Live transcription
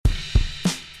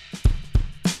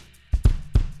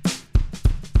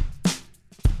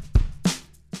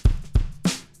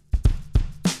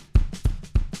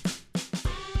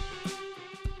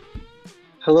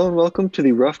Hello and welcome to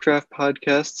the Rough Draft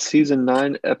Podcast, Season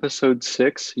 9, Episode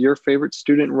 6, your favorite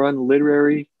student-run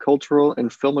literary, cultural, and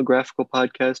filmographical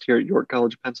podcast here at York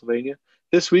College, Pennsylvania.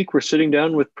 This week, we're sitting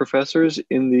down with professors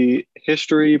in the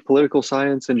History, Political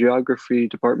Science, and Geography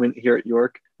department here at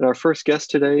York. And our first guest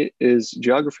today is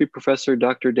Geography Professor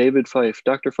Dr. David Fife.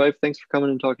 Dr. Fife, thanks for coming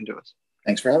and talking to us.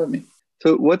 Thanks for having me.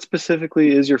 So what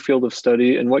specifically is your field of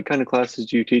study, and what kind of classes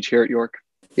do you teach here at York?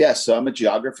 Yeah, so I'm a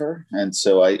geographer, and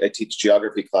so I teach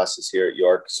geography classes here at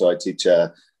York. So I teach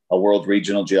a world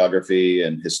regional geography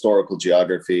and historical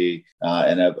geography,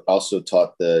 and I've also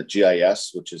taught the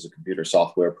GIS, which is a computer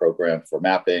software program for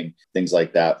mapping, things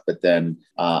like that. But then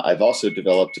I've also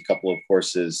developed a couple of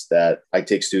courses that I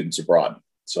take students abroad.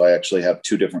 So I actually have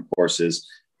two different courses.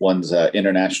 One's an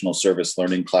international service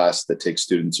learning class that takes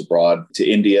students abroad to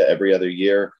India every other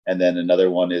year. And then another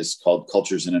one is called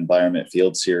Cultures and Environment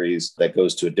Field Series that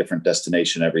goes to a different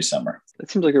destination every summer.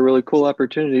 That seems like a really cool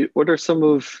opportunity. What are some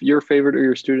of your favorite or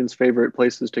your students' favorite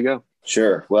places to go?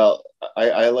 Sure. Well,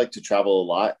 I like to travel a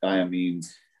lot. I mean,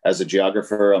 as a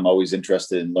geographer, I'm always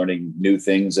interested in learning new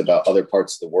things about other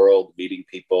parts of the world, meeting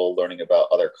people, learning about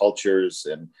other cultures,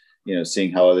 and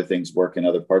seeing how other things work in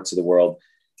other parts of the world.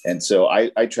 And so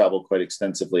I travel quite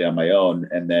extensively on my own.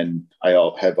 And then I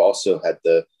have also had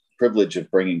the privilege of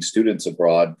bringing students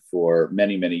abroad for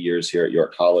many, many years here at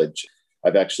York College.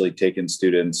 I've actually taken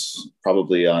students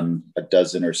probably on a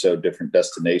dozen or so different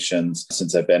destinations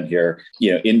since I've been here.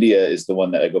 India is the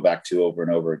one that I go back to over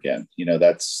and over again.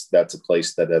 That's a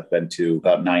place that I've been to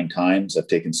about 9 times. I've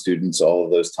taken students all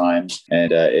of those times,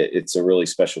 and it's a really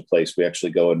special place. We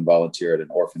actually go and volunteer at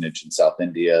an orphanage in South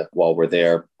India while we're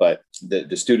there. But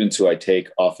the students who I take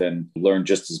often learn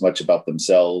just as much about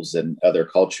themselves and other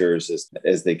cultures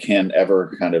as they can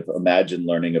ever kind of imagine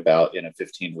learning about in a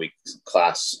 15-week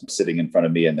class sitting in front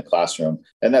of me in the classroom.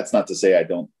 And that's not to say I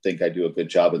don't think I do a good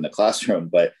job in the classroom,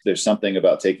 but there's something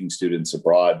about taking students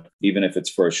abroad, even if it's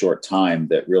for a short time,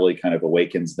 that really kind of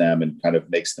awakens them and kind of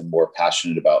makes them more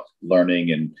passionate about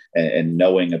learning and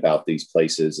knowing about these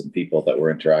places and people that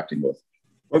we're interacting with.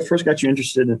 What first got you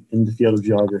interested in the field of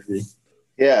geography?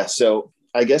 Yeah, so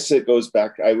I guess it goes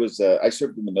back. I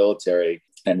served in the military,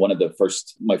 and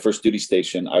my first duty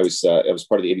station, I was part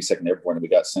of the 82nd Airborne, and we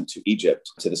got sent to Egypt,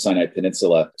 to the Sinai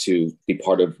Peninsula, to be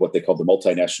part of what they call the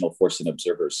Multinational Force and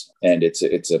Observers. And it's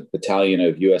a battalion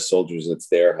of U.S. soldiers that's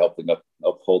there helping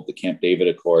uphold the Camp David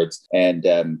Accords. And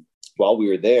while we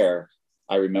were there,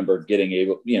 I remember being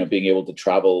able to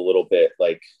travel a little bit,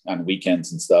 like on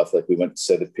weekends and stuff. Like we went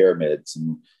to the pyramids,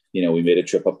 and we made a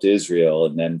trip up to Israel,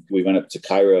 and then we went up to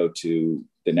Cairo to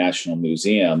the National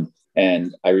Museum.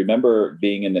 And I remember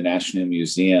being in the National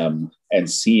Museum and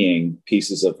seeing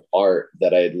pieces of art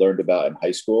that I had learned about in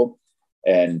high school.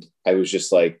 And I was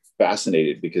just like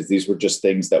fascinated, because these were just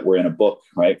things that were in a book,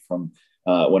 right, from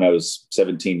when I was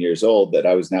 17 years old, that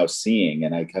I was now seeing.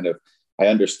 And I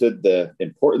understood the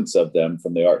importance of them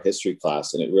from the art history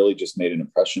class, and it really just made an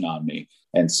impression on me.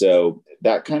 And so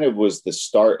that kind of was the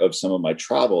start of some of my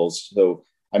travels. So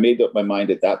I made up my mind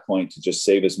at that point to just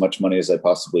save as much money as I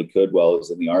possibly could while I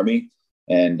was in the Army.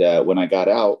 And when I got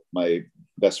out, my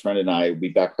best friend and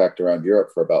we backpacked around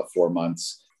Europe for about 4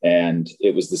 months. And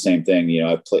it was the same thing.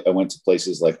 I went to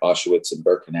places like Auschwitz and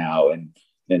Birkenau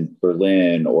and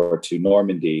Berlin, or to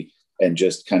Normandy, and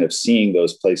just kind of seeing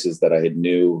those places that I had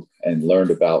knew and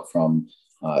learned about from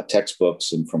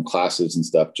textbooks and from classes and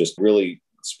stuff just really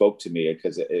spoke to me,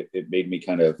 because it made me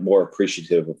kind of more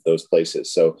appreciative of those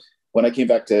places. So when I came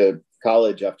back to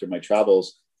college after my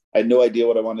travels, I had no idea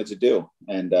what I wanted to do.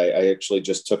 And I actually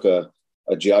just took a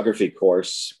geography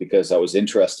course because I was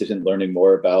interested in learning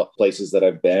more about places that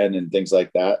I've been and things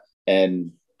like that.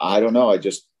 And I don't know,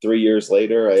 3 years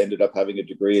later, I ended up having a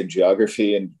degree in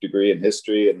geography and degree in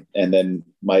history. And then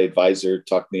my advisor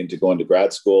talked me into going to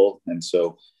grad school. And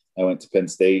so I went to Penn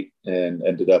State and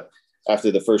ended up,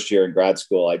 after the first year in grad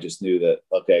school, I just knew that,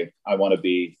 okay, I want to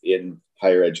be in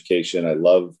higher education. I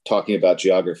love talking about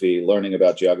geography, learning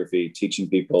about geography, teaching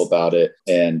people about it.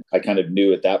 And I kind of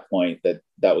knew at that point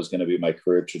that was going to be my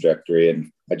career trajectory.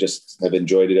 And I just have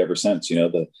enjoyed it ever since.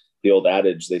 The old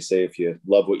adage, they say, if you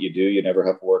love what you do, you never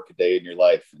have to work a day in your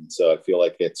life. And so I feel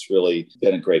like it's really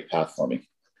been a great path for me.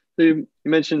 So you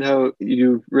mentioned how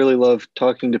you really love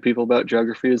talking to people about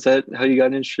geography. Is that how you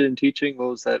got interested in teaching? What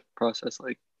was that process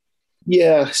like?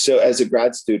 Yeah. So as a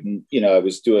grad student, I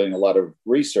was doing a lot of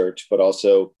research, but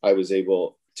also I was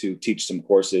able to teach some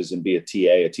courses and be a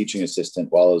TA, a teaching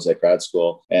assistant, while I was at grad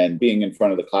school. And being in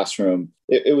front of the classroom,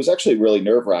 it was actually really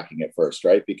nerve-wracking at first,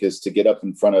 right? Because to get up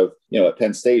in front of, at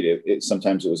Penn State,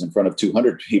 sometimes it was in front of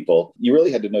 200 people. You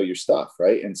really had to know your stuff,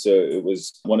 right? And so it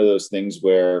was one of those things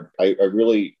where I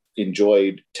really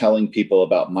enjoyed telling people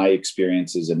about my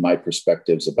experiences and my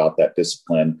perspectives about that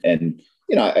discipline. And,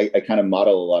 I kind of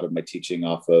model a lot of my teaching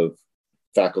off of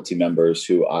faculty members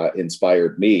who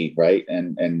inspired me, right?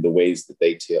 And the ways that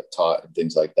they taught and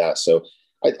things like that. So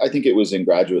I think it was in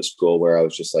graduate school where I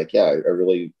was just like, yeah,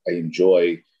 I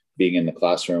enjoy being in the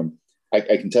classroom. I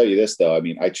can tell you this, though. I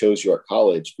mean, I chose York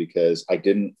College because I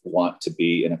didn't want to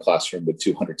be in a classroom with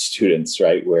 200 students,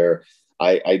 right? Where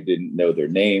I didn't know their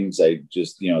names. I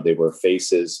just, they were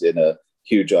faces in a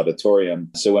huge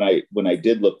auditorium. So when I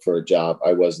did look for a job,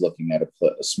 I was looking at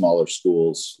a smaller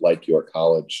schools like York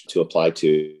College to apply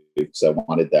to, because I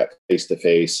wanted that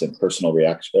face-to-face and personal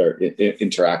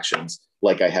interactions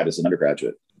like I had as an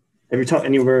undergraduate. Have you taught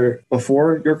anywhere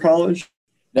before your college?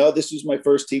 No, this was my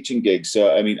first teaching gig.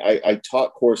 So, I mean, I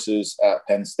taught courses at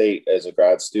Penn State as a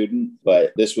grad student,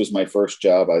 but this was my first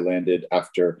job I landed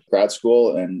after grad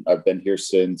school. And I've been here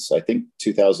since, I think,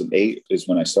 2008 is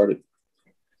when I started.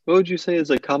 What would you say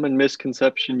is a common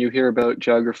misconception you hear about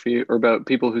geography or about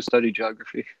people who study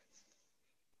geography?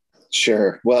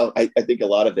 Sure. Well, I think a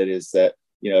lot of it is that,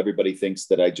 everybody thinks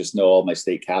that I just know all my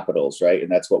state capitals, right?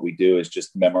 And that's what we do, is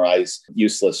just memorize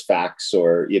useless facts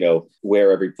or,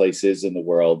 where every place is in the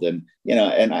world. And,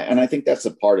 and I think that's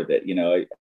a part of it.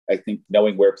 I think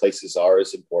knowing where places are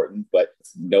is important, but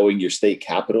knowing your state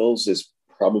capitals is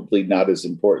probably not as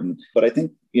important. But I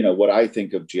think, what I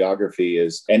think of geography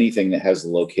is anything that has a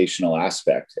locational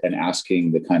aspect and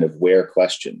asking the kind of where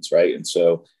questions, right? And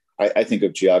so I think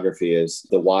of geography as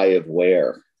the why of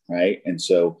where, right? And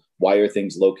so why are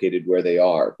things located where they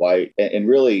are? Why? And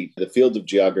really, the field of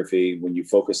geography, when you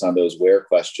focus on those where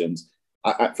questions,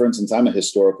 for instance, I'm a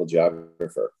historical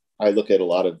geographer. I look at a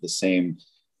lot of the same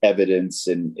evidence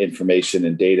and information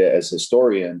and data as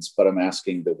historians, but I'm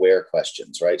asking the where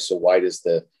questions, right? So why does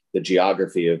the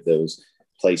geography of those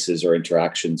places or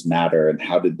interactions matter? And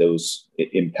how did those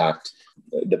impact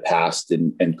the past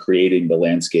and creating the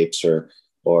landscapes or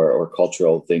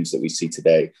cultural things that we see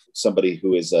today? Somebody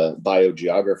who is a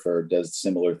biogeographer does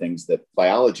similar things that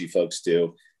biology folks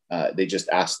do. They just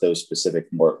ask those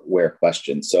specific more where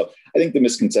questions. So I think the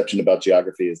misconception about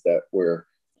geography is that we're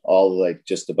all like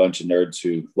just a bunch of nerds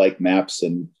who like maps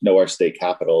and know our state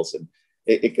capitals. And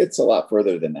it gets a lot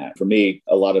further than that. For me,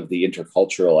 a lot of the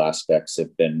intercultural aspects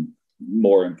have been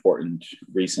more important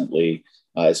recently,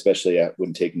 especially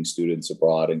when taking students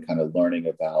abroad and kind of learning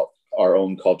about our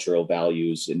own cultural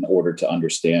values in order to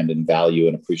understand and value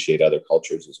and appreciate other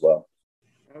cultures as well.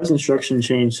 How has instruction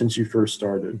changed since you first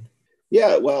started?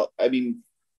 Yeah, well, I mean,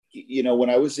 when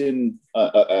I was an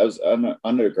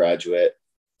undergraduate,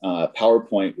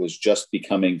 PowerPoint was just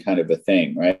becoming kind of a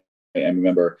thing, right? I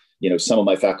remember, some of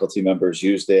my faculty members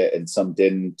used it and some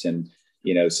didn't. And,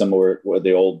 some were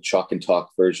the old chalk and talk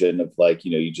version of like,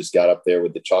 you just got up there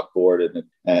with the chalkboard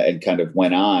and kind of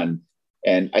went on.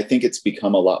 And I think it's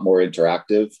become a lot more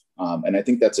interactive. And I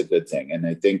think that's a good thing. And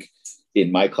I think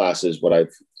in my classes, what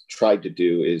I've tried to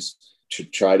do is to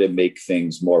try to make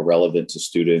things more relevant to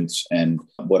students. And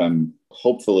what I'm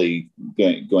hopefully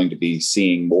going to be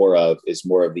seeing more of is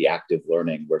more of the active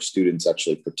learning, where students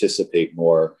actually participate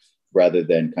more rather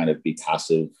than kind of be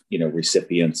passive,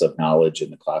 recipients of knowledge in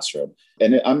the classroom.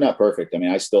 And I'm not perfect. I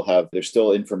mean, there's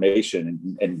still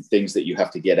information and things that you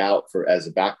have to get out as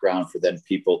a background for then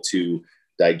people to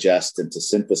digest and to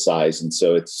synthesize. And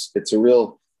so it's a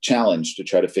real challenge to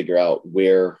try to figure out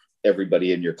where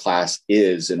everybody in your class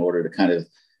is in order to kind of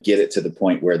get it to the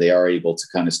point where they are able to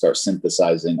kind of start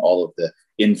synthesizing all of the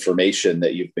information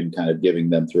that you've been kind of giving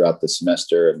them throughout the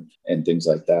semester and things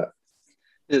like that.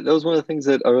 That was one of the things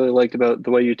that I really liked about the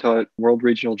way you taught world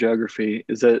regional geography,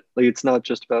 is that like it's not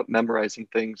just about memorizing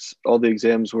things. All the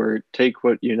exams were take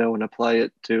what you know and apply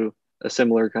it to a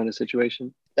similar kind of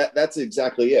situation. That's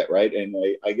exactly it, right? And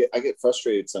I get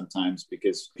frustrated sometimes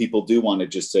because people do want to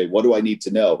just say, what do I need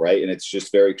to know, right? And it's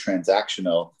just very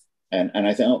transactional. And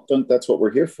I don't think that's what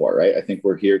we're here for, right? I think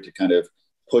we're here to kind of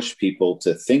push people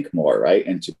to think more, right?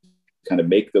 And to kind of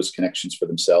make those connections for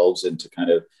themselves and to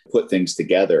kind of put things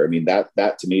together. I mean, that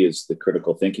to me is the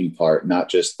critical thinking part, not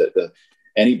just that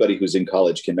anybody who's in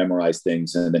college can memorize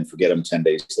things and then forget them 10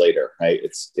 days later, right?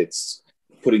 It's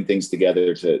putting things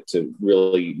together to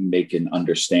really make an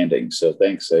understanding. So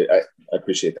thanks. I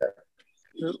appreciate that.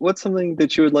 What's something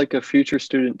that you would like a future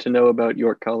student to know about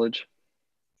York College?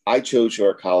 I chose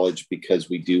York College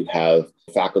because we do have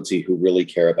faculty who really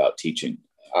care about teaching.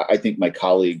 I think my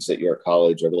colleagues at York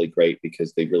College are really great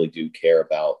because they really do care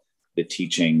about the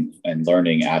teaching and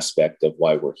learning aspect of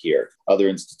why we're here. Other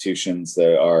institutions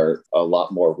that are a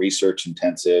lot more research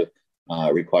intensive,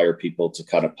 require people to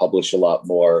kind of publish a lot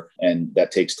more, and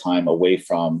that takes time away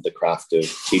from the craft of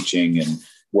teaching and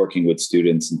working with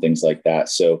students and things like that.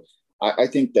 So I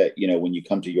think that, when you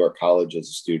come to York College as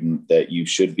a student, that you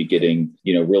should be getting,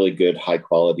 really good, high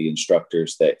quality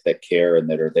instructors that care and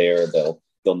that are there.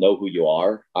 They'll know who you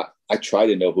are. I try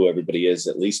to know who everybody is,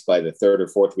 at least by the third or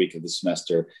fourth week of the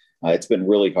semester. It's been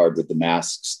really hard with the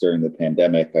masks during the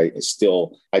pandemic.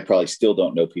 I probably still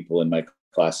don't know people in my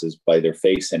classes by their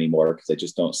face anymore because I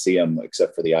just don't see them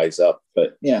except for the eyes up.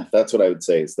 But yeah, that's what I would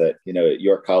say is that, at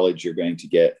your college, you're going to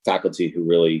get faculty who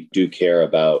really do care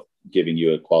about giving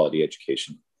you a quality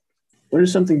education. What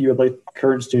is something you would like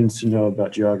current students to know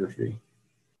about geography?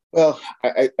 Well,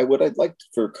 what I'd like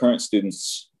for current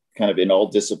students kind of in all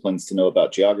disciplines to know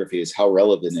about geography is how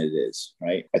relevant it is,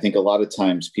 right? I think a lot of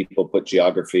times people put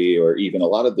geography or even a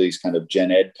lot of these kind of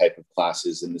gen ed type of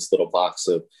classes in this little box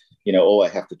of, I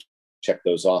have to check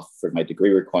those off for my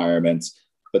degree requirements,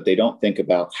 but they don't think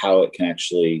about how it can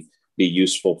actually be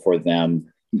useful for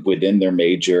them within their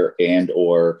major and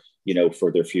or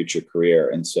for their future career.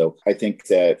 And so I think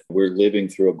that we're living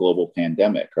through a global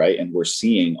pandemic, right? And we're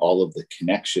seeing all of the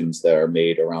connections that are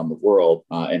made around the world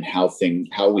and how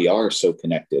we are so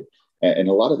connected. And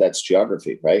a lot of that's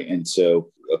geography, right? And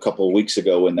so a couple of weeks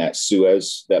ago when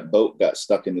that boat got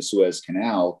stuck in the Suez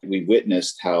Canal, we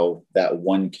witnessed how that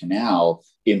one canal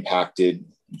impacted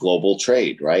global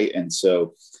trade, right? And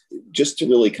so just to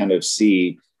really kind of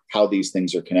see how these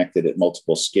things are connected at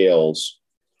multiple scales.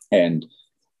 And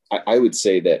I would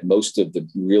say that most of the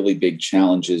really big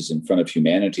challenges in front of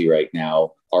humanity right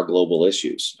now are global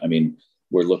issues. I mean,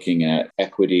 we're looking at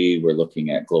equity, we're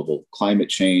looking at global climate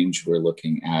change, we're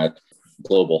looking at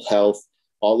global health.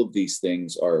 All of these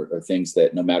things are things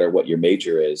that no matter what your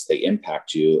major is, they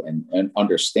impact you, and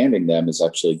understanding them is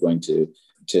actually going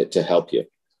to help you.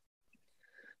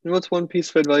 And what's one piece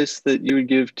of advice that you would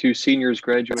give to seniors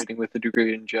graduating with a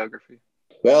degree in geography?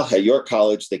 Well, at York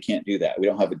College, they can't do that. We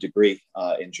don't have a degree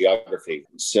in geography.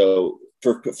 So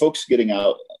for folks getting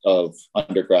out of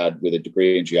undergrad with a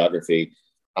degree in geography,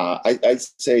 I'd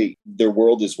say their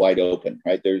world is wide open,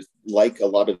 right? There's, like a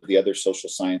lot of the other social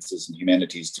sciences and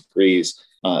humanities degrees,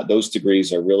 those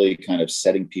degrees are really kind of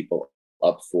setting people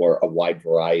up for a wide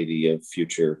variety of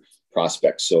future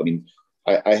prospects. So, I mean,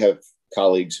 I have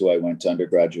colleagues who I went to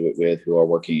undergraduate with who are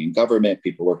working in government,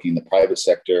 people working in the private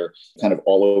sector, kind of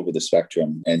all over the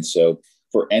spectrum. And so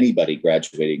for anybody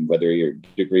graduating, whether your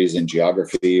degree is in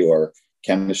geography or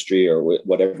chemistry or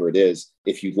whatever it is,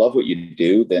 if you love what you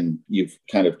do, then you've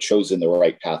kind of chosen the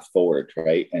right path forward,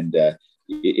 right? And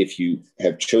if you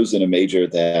have chosen a major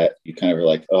that you kind of are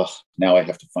like, oh, now I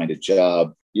have to find a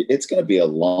job, it's going to be a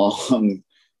long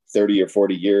 30 or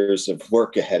 40 years of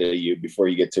work ahead of you before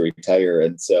you get to retire.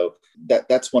 And so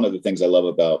that's one of the things I love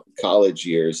about college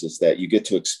years is that you get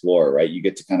to explore, right? You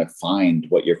get to kind of find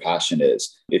what your passion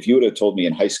is. If you would have told me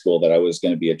in high school that I was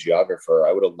going to be a geographer,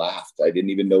 I would have laughed. I didn't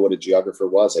even know what a geographer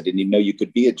was. I didn't even know you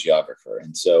could be a geographer.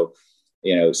 And so,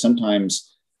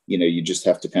 sometimes, you just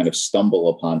have to kind of stumble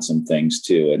upon some things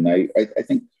too. And I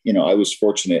think, I was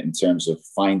fortunate in terms of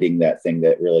finding that thing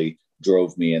that really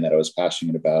drove me and that I was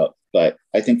passionate about. But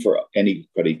I think for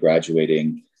anybody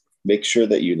graduating, make sure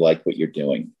that you like what you're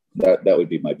doing. That would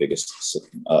be my biggest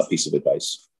piece of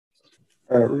advice.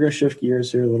 All right, we're going to shift gears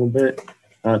here a little bit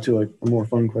to a more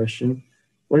fun question.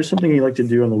 What is something you like to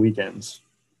do on the weekends?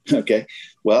 Okay.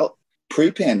 Well,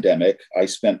 pre-pandemic, I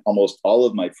spent almost all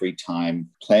of my free time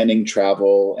planning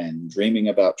travel and dreaming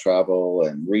about travel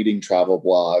and reading travel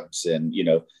blogs and,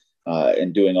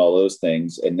 and doing all those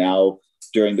things. And now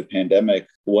during the pandemic,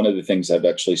 one of the things I've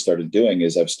actually started doing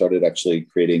is I've started actually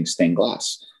creating stained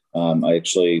glass. I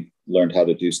actually learned how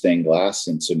to do stained glass.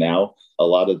 And so now a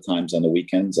lot of the times on the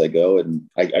weekends I go and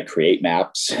I create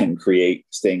maps and create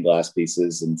stained glass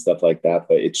pieces and stuff like that.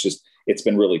 But it's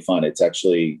been really fun. It's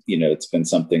actually, it's been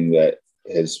something that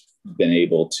has been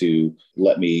able to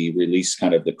let me release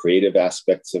kind of the creative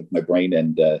aspects of my brain.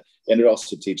 And it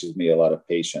also teaches me a lot of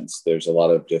patience. There's a lot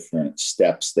of different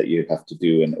steps that you have to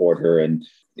do in order. And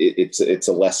it's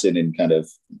a lesson in kind of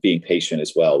being patient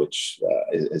as well, which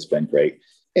has been great.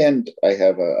 And I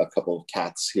have a couple of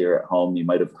cats here at home. You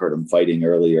might have heard them fighting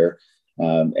earlier.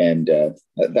 And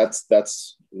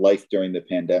that's life during the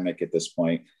pandemic at this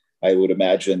point. I would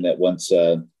imagine that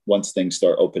once things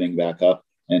start opening back up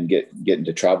and get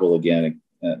into travel again,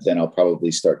 then I'll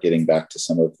probably start getting back to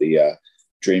some of the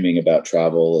dreaming about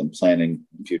travel and planning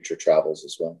future travels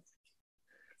as well.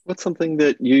 What's something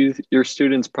that your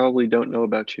students probably don't know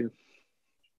about you?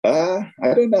 I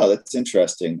don't know. That's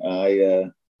interesting.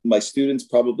 My students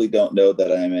probably don't know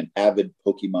that I'm an avid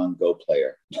Pokemon Go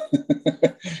player.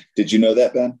 Did you know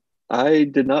that, Ben? I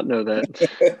did not know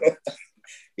that.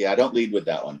 Yeah, I don't lead with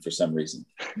that one for some reason.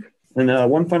 And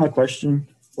one final question.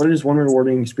 What is one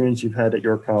rewarding experience you've had at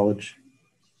your college?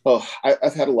 Oh,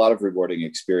 I've had a lot of rewarding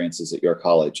experiences at your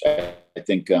college. I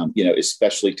think,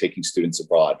 especially taking students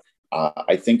abroad.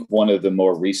 I think one of the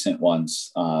more recent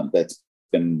ones that's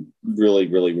been really,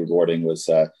 really rewarding was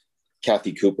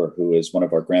Kathy Cooper, who is one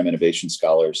of our Graham Innovation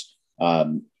Scholars.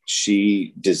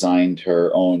 She designed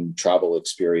her own travel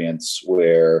experience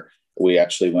where we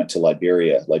actually went to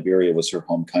Liberia. Liberia was her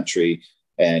home country.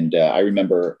 And I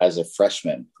remember as a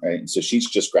freshman, right? And so she's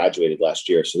just graduated last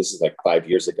year. So this is like 5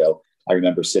 years ago. I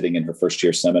remember sitting in her first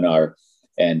year seminar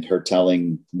and her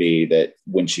telling me that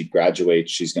when she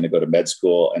graduates, she's going to go to med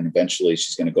school and eventually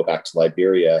she's going to go back to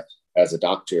Liberia as a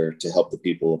doctor to help the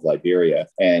people of Liberia.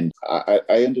 And I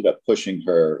ended up pushing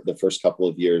her the first couple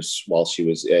of years while she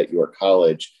was at York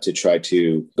College to try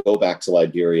to go back to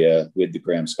Liberia with the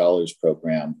Graham Scholars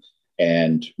Program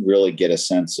and really get a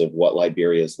sense of what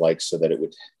Liberia is like so that it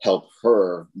would help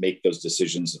her make those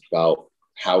decisions about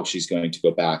how she's going to go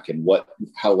back and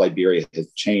how Liberia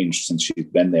has changed since she's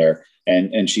been there.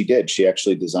 And she did. She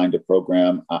actually designed a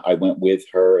program. I went with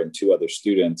her and 2 other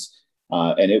students,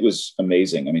 and it was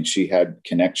amazing. I mean, she had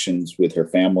connections with her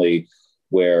family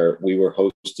where we were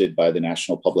hosted by the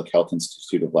National Public Health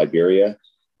Institute of Liberia.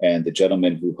 And the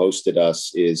gentleman who hosted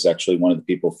us is actually one of the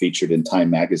people featured in Time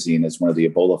magazine as one of the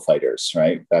Ebola fighters,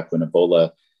 right? Back when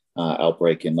Ebola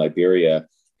outbreak in Liberia.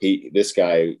 This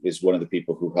guy is one of the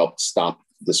people who helped stop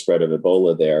the spread of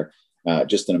Ebola there.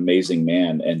 Just an amazing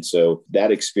man. And so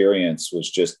that experience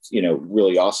was just,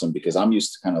 really awesome because I'm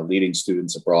used to kind of leading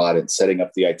students abroad and setting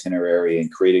up the itinerary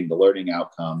and creating the learning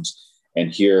outcomes.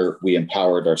 And here we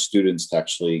empowered our students to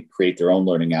actually create their own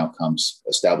learning outcomes,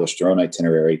 establish their own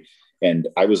itinerary. And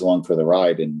I was along for the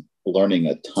ride and learning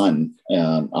a ton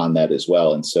on that as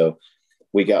well. And so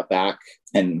we got back,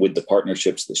 and with the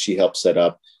partnerships that she helped set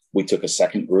up, we took a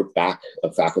second group back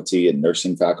of faculty and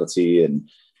nursing faculty and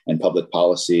public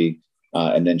policy.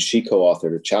 And then she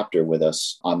co-authored a chapter with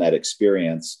us on that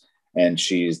experience. And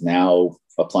she's now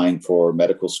applying for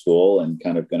medical school and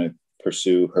kind of going to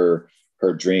pursue her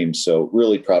dreams. So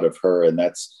really proud of her. And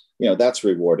that's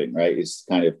rewarding, right? Is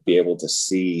kind of be able to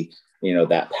see,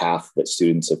 that path that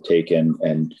students have taken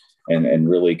and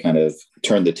really kind of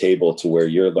turn the table to where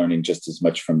you're learning just as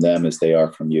much from them as they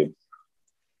are from you.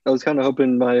 I was kind of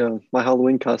hoping my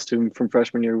Halloween costume from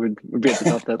freshman year would be at the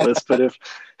top of that list, but if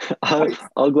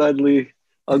I'll gladly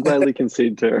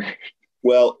concede to her.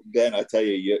 Well, Ben, I tell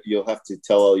you, you'll have to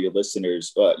tell all your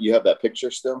listeners. You have that picture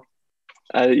still?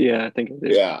 Yeah, I think I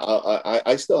do. Yeah,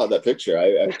 I still have that picture.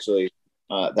 I actually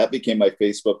that became my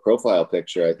Facebook profile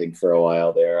picture. I think for a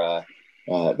while there.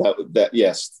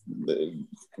 Yes,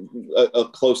 a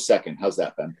close second. How's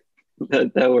that, Ben?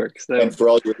 That works. And for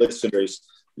all your listeners,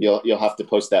 you'll have to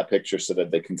post that picture so that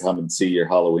they can come and see your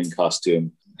Halloween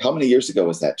costume. How many years ago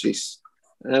was that? Jeez.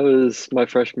 That was my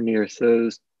freshman year, so it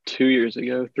was 3 years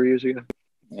ago.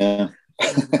 Yeah.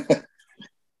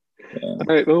 All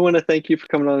right. Well, we want to thank you for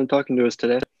coming on and talking to us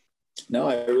today. No,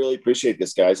 I really appreciate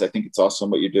this, guys. I think it's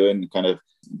awesome what you're doing, kind of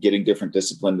getting different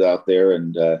disciplines out there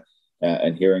and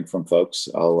hearing from folks.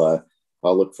 I'll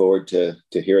look forward to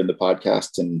hearing the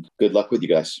podcast, and good luck with you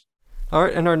guys. All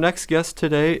right, and our next guest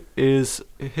today is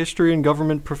history and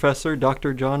government professor,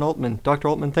 Dr. John Altman. Dr.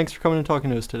 Altman, thanks for coming and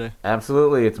talking to us today.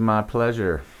 Absolutely, it's my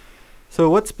pleasure. So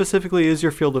what specifically is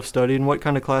your field of study, and what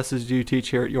kind of classes do you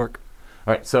teach here at York?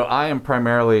 All right, so I am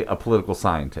primarily a political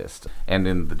scientist, and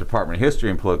in the Department of History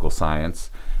and Political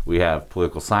Science, we have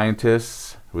political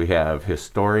scientists, we have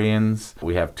historians,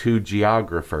 we have 2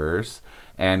 geographers,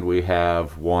 and we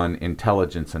have 1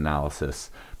 intelligence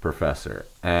analysis professor.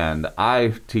 And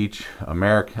I teach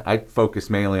I focus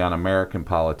mainly on American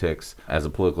politics as a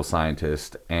political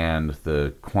scientist and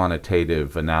the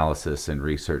quantitative analysis and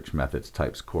research methods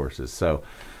types courses. So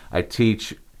I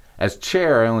teach, as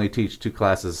chair, I only teach 2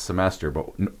 classes a semester, but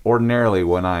ordinarily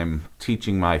when I'm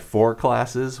teaching my 4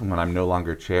 classes, when I'm no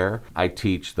longer chair, I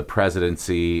teach the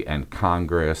presidency and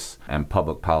Congress and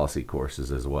public policy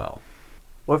courses as well.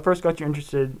 What first got you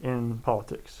interested in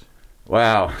politics?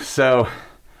 Wow. So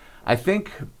I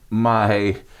think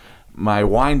my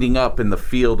winding up in the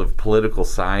field of political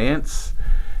science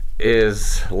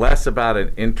is less about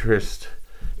an interest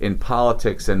in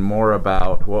politics and more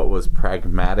about what was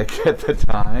pragmatic at the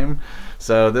time.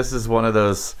 So this is one of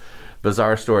those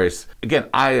bizarre stories. Again,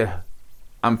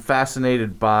 I'm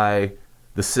fascinated by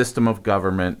the system of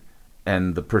government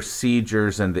and the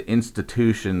procedures and the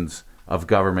institutions of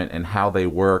government and how they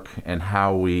work and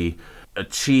how we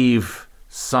achieve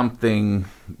something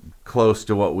close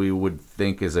to what we would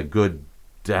think is a good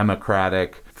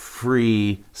democratic,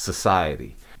 free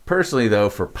society. Personally, though,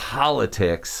 for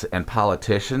politics and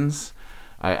politicians,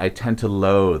 I tend to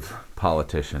loathe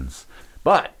politicians.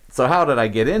 But, so how did I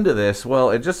get into this? Well,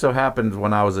 it just so happened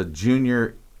when I was a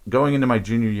junior, going into my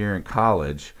junior year in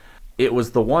college, it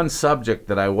was the one subject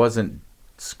that I wasn't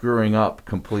screwing up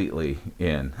completely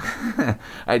in. I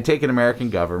had taken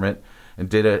American government and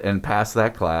did it and passed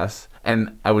that class.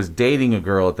 And I was dating a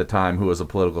girl at the time who was a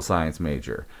political science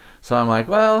major. So I'm like,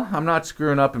 well, I'm not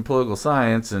screwing up in political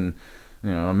science, and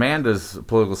Amanda's a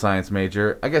political science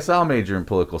major. I guess I'll major in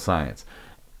political science.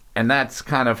 And that's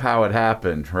kind of how it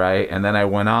happened, right? And then I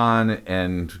went on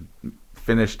and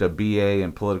finished a BA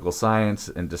in political science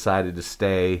and decided to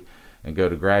stay and go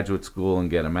to graduate school and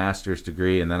get a master's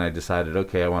degree. And then I decided,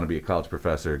 okay, I want to be a college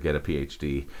professor, get a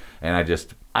PhD. And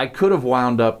I could have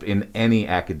wound up in any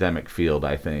academic field,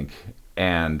 I think,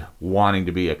 and wanting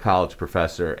to be a college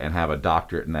professor and have a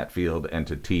doctorate in that field and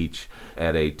to teach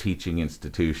at a teaching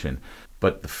institution.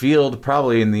 But the field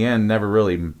probably in the end never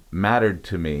really mattered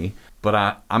to me.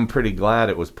 But I'm pretty glad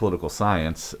it was political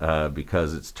science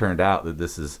because it's turned out that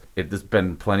there's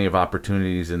been plenty of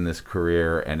opportunities in this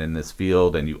career and in this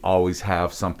field, and you always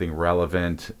have something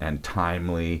relevant and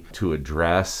timely to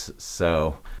address.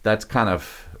 So that's kind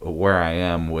of where I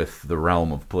am with the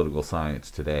realm of political science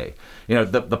today.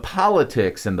 The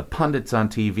politics and the pundits on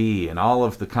TV and all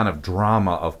of the kind of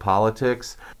drama of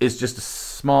politics is just a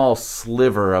small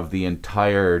sliver of the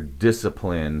entire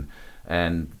discipline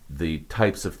and the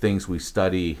types of things we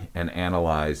study and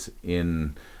analyze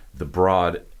in the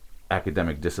broad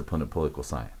academic discipline of political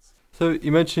science. So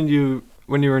you mentioned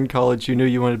when you were in college, you knew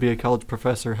you wanted to be a college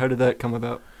professor. How did that come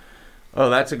about? Oh,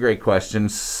 that's a great question.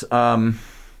 It's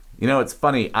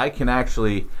funny. I can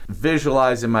actually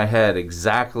visualize in my head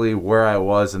exactly where I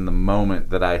was in the moment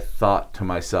that I thought to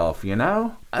myself,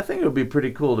 I think it would be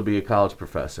pretty cool to be a college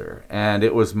professor. And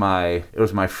it was my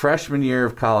freshman year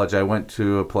of college. I went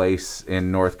to a place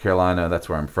in North Carolina. That's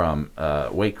where I'm from,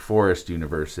 Wake Forest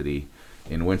University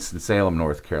in Winston-Salem,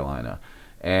 North Carolina.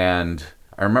 And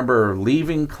I remember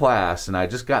leaving class, and I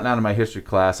had just gotten out of my history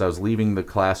class. I was leaving the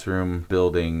classroom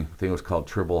building. I think it was called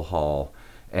Tribble Hall.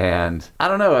 And I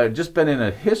don't know, I'd just been in a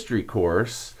history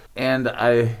course, and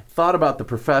I thought about the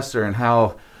professor and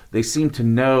how they seemed to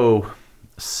know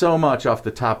so much off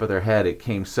the top of their head. It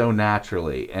came so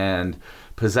naturally, and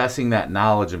possessing that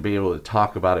knowledge and being able to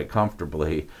talk about it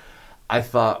comfortably, I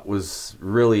thought was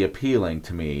really appealing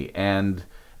to me. And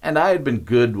I had been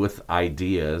good with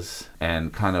ideas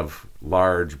and kind of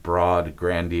large, broad,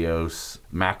 grandiose,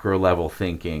 macro-level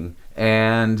thinking.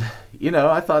 And,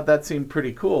 I thought that seemed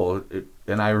pretty cool.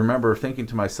 And I remember thinking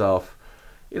to myself,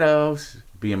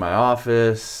 be in my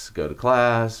office, go to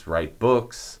class, write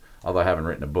books. Although I haven't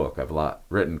written a book. I've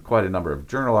written quite a number of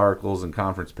journal articles and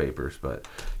conference papers. But,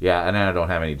 yeah, and I don't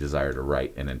have any desire to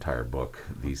write an entire book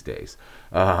these days.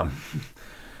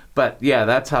 But, yeah,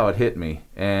 that's how it hit me.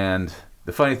 And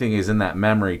the funny thing is, in that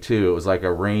memory, too, it was like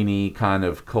a rainy, kind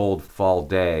of cold fall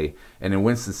day. And in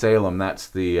Winston-Salem, that's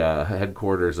the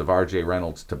headquarters of R.J.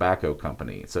 Reynolds Tobacco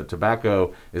Company. So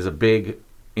tobacco is a big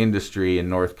industry in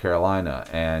North Carolina.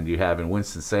 And you have in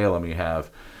Winston-Salem, you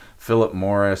have Philip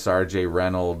Morris, R.J.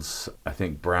 Reynolds, I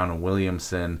think Brown and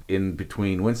Williamson. In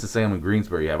between Winston-Salem and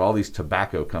Greensboro, you have all these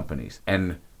tobacco companies.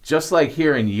 And just like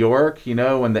here in York,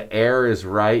 when the air is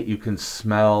right, you can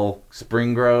smell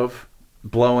Spring Grove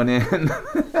blowing in,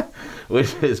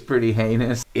 which is pretty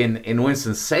heinous. In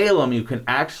Winston-Salem, you can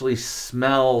actually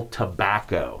smell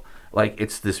tobacco. Like,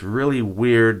 it's this really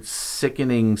weird,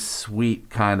 sickening, sweet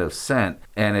kind of scent,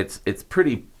 and it's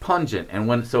pretty pungent. And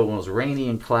when it was rainy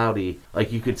and cloudy,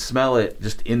 like, you could smell it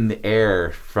just in the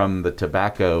air from the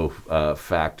tobacco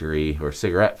factory or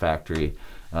cigarette factory.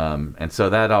 And so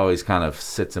that always kind of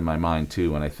sits in my mind,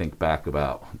 too, when I think back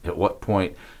about at what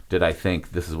point did I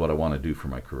think this is what I want to do for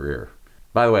my career.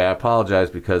 By the way, I apologize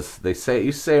because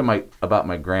you say about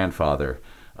my grandfather,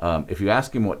 if you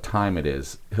ask him what time it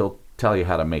is, he'll tell you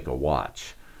how to make a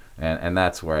watch. And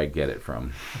that's where I get it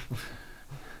from.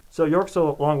 So York's a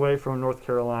long way from North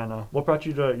Carolina. What brought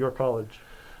you to York College?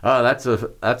 That's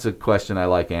a question I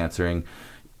like answering.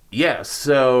 Yes,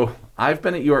 so I've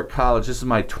been at York College. This is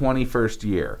my 21st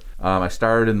year. I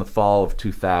started in the fall of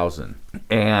 2000.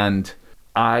 And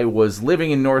I was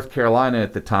living in North Carolina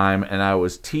at the time, and I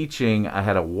was teaching. I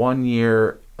had a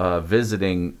 1-year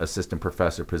visiting assistant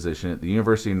professor position at the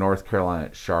University of North Carolina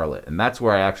at Charlotte. And that's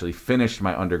where I actually finished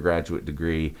my undergraduate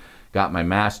degree, got my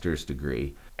master's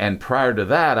degree. And prior to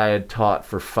that, I had taught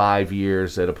for 5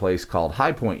 years at a place called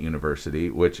High Point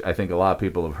University, which I think a lot of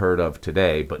people have heard of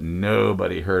today, but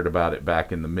nobody heard about it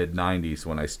back in the mid-90s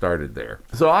when I started there.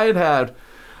 So I had had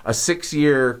a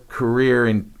 6-year career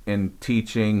in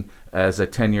teaching as a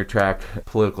tenure-track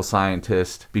political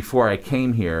scientist before I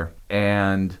came here.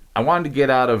 And I wanted to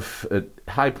get out of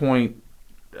High Point.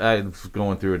 I was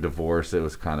going through a divorce. It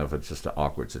was kind of just an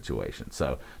awkward situation.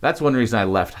 So that's one reason I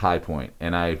left High Point.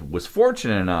 And I was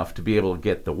fortunate enough to be able to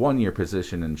get the 1-year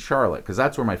position in Charlotte, because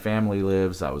that's where my family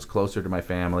lives. I was closer to my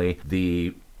family.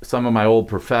 Some of my old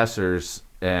professors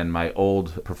and my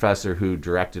old professor who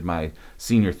directed my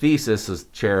senior thesis was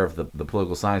chair of the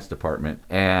political science department.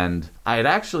 And I had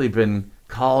actually been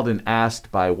called and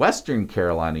asked by Western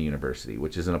Carolina University,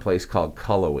 which is in a place called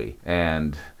Cullowhee.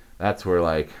 And that's where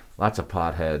lots of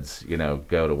potheads,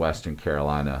 go to Western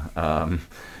Carolina.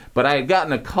 But I had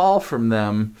gotten a call from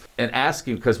them and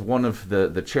asking, because one of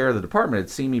the chair of the department had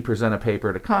seen me present a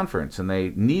paper at a conference, and they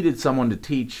needed someone to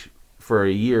teach for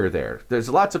a year there. There's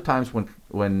lots of times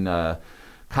when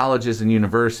colleges and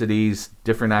universities,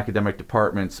 different academic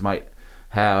departments might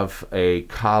have a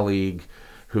colleague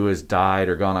who has died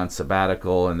or gone on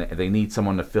sabbatical, and they need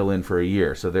someone to fill in for a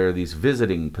year. So there are these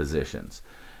visiting positions.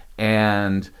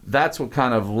 And that's what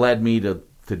kind of led me to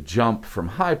jump from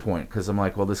High Point, because I'm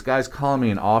like, well, this guy's calling me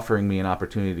and offering me an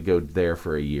opportunity to go there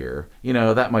for a year.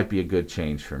 That might be a good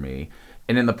change for me.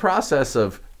 And in the process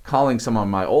of calling some of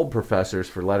my old professors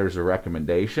for letters of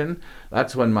recommendation,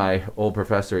 that's when my old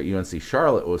professor at UNC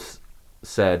Charlotte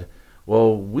said,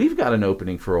 well, we've got an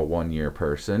opening for a 1-year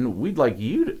person.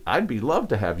 I'd be love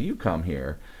to have you come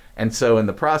here. And so in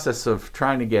the process of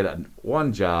trying to get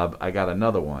one job, I got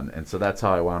another one. And so that's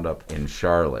how I wound up in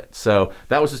Charlotte. So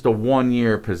that was just a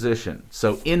 1-year position.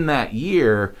 So in that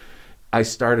year, I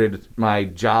started my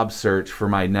job search for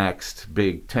my next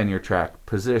big tenure track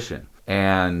position.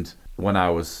 And when I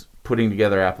was putting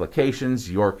together applications,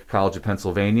 York College of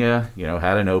Pennsylvania,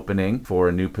 had an opening for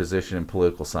a new position in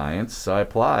political science. So I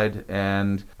applied,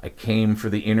 and I came for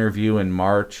the interview in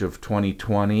March of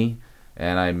 2020,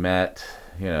 and I met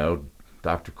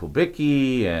Dr.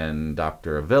 Kulbicki and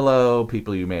Dr. Avillo,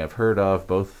 people you may have heard of.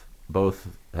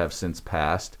 Both have since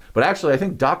passed. But actually, I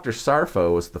think Dr.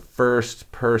 Sarfo was the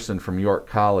first person from York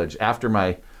College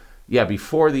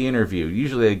before the interview.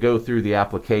 Usually they go through the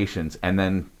applications and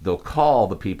then they'll call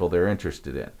the people they're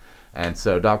interested in. And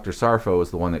so Dr. Sarfo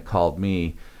was the one that called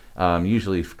me,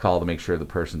 usually call to make sure the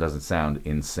person doesn't sound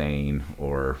insane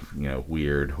or,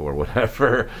 weird or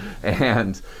whatever.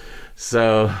 And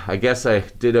so I guess I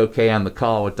did okay on the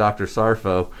call with Dr.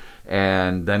 Sarfo,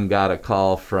 and then got a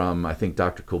call from, I think,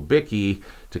 Dr. Kulbicki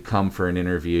to come for an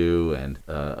interview, and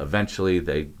eventually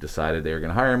they decided they were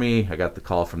going to hire me. I got the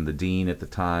call from the dean at the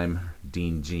time,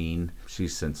 Dean Jean.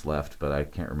 She's since left, but I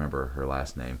can't remember her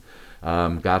last name.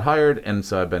 Got hired, and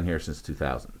so I've been here since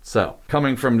 2000. So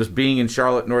coming from just being in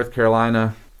Charlotte, North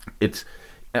Carolina,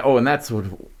 and that's what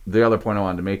the other point I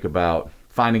wanted to make about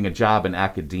finding a job in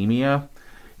academia.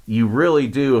 You really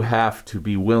do have to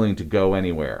be willing to go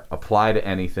anywhere, apply to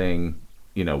anything,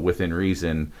 within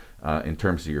reason in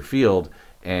terms of your field,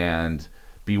 and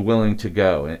be willing to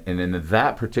go. And in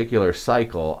that particular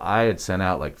cycle, I had sent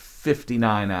out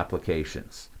 59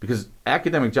 applications, because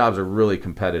academic jobs are really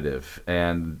competitive,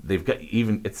 and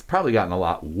it's probably gotten a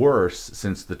lot worse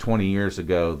since the 20 years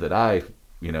ago that I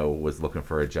was looking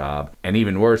for a job, and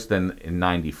even worse than in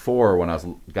 94 when I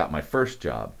got my first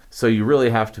job. So you really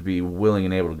have to be willing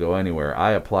and able to go anywhere.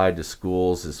 I applied to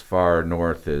schools as far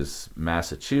north as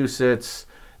Massachusetts,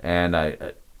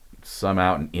 and some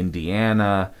out in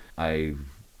Indiana. I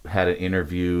had an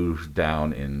interview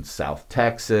down in South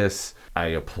Texas. I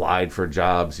applied for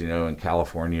jobs, in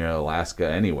California, Alaska,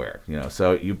 anywhere,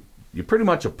 So you pretty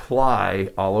much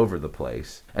apply all over the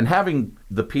place. And having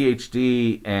the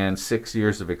PhD and 6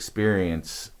 years of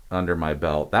experience under my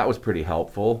belt, that was pretty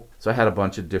helpful. So I had a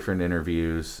bunch of different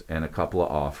interviews and a couple of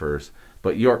offers,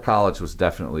 but York College was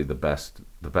definitely the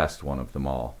best one of them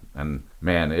all. And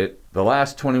man, the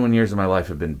last 21 years of my life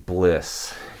have been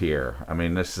bliss here. I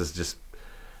mean, this is just,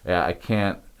 I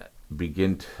can't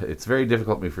begin it's very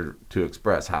difficult for me to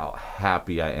express how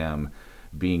happy I am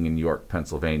being in York,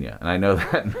 Pennsylvania. And I know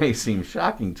that may seem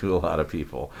shocking to a lot of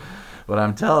people, but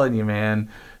I'm telling you, man,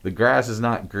 the grass is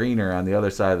not greener on the other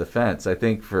side of the fence. I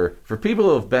think for people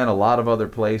who have been a lot of other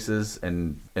places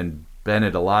and been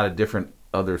at a lot of different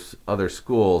other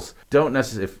schools, don't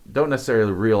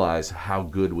necessarily realize how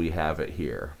good we have it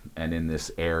here and in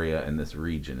this area and this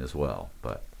region as well.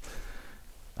 But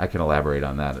I can elaborate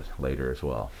on that later as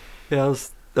well. Yeah,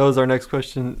 that was our next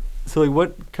question. So, like,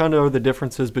 what kind of are the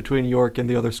differences between York and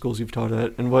the other schools you've taught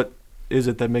at, and what is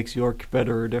it that makes York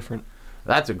better or different?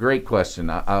 That's a great question.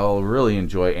 I'll really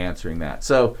enjoy answering that.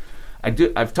 So,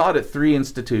 I've taught at 3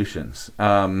 institutions.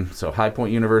 So High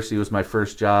Point University was my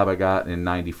first job I got in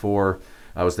 '94.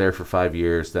 I was there for 5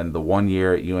 years. Then the 1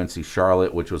 year at UNC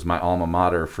Charlotte, which was my alma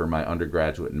mater for my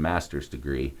undergraduate and master's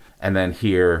degree. And then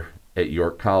here at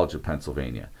York College of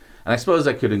Pennsylvania. And I suppose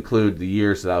I could include the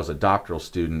years that I was a doctoral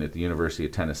student at the University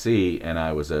of Tennessee, and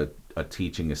I was a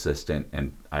teaching assistant,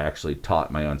 and I actually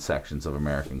taught my own sections of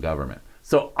American government.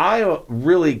 So I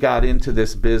really got into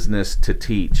this business to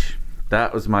teach.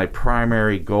 That was my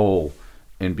primary goal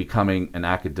in becoming an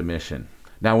academician.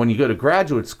 Now, when you go to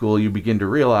graduate school, you begin to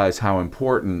realize how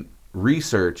important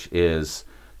research is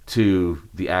to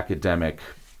the academic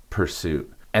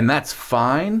pursuit. And that's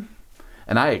fine,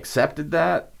 and I accepted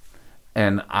that.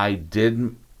 And I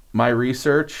did my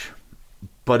research,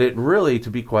 but it really, to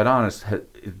be quite honest,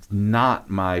 it's not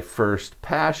my first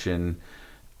passion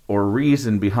or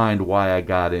reason behind why I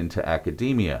got into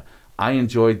academia. I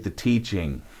enjoyed the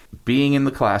teaching, being in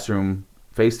the classroom,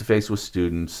 face-to-face with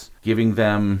students, giving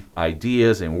them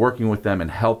ideas and working with them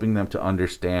and helping them to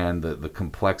understand the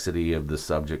complexity of the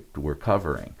subject we're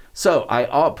covering. So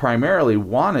I primarily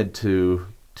wanted to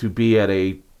be at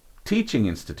a teaching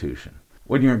institution.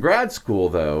 When you're in grad school,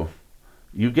 though,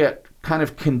 you get kind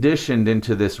of conditioned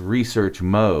into this research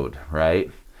mode,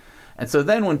 right? And so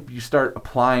then when you start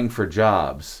applying for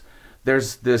jobs,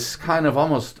 there's this kind of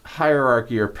almost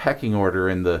hierarchy or pecking order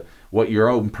in what your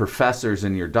own professors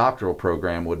in your doctoral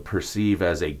program would perceive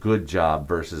as a good job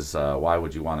versus why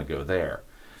would you want to go there?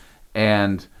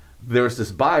 And there's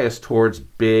this bias towards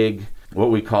big,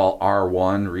 what we call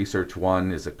R1, Research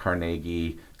 1 is a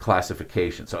Carnegie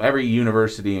classification. So every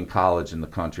university and college in the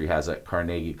country has a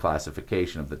Carnegie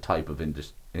classification of the type of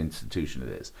institution it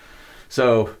is.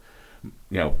 So,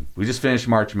 we just finished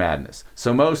March Madness.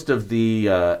 So most of the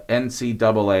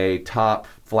NCAA top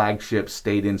flagship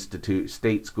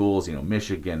state schools,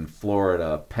 Michigan,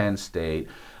 Florida, Penn State,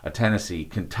 Tennessee,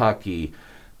 Kentucky,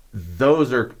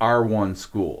 those are R1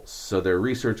 schools. So they're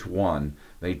Research 1.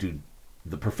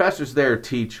 The professors there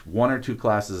teach 1 or 2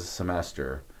 classes a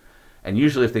semester. And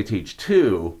usually if they teach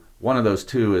 2, one of those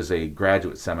 2 is a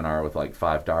graduate seminar with like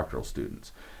 5 doctoral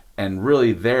students. And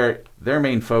really their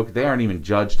main focus, they aren't even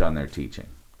judged on their teaching.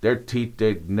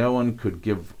 No one could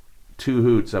give 2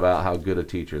 hoots about how good a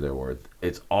teacher they're worth.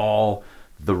 It's all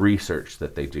the research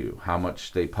that they do, how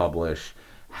much they publish,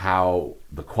 how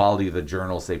the quality of the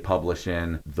journals they publish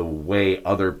in, the way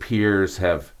other peers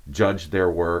have judged their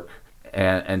work.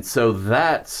 And so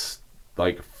that's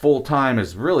like full-time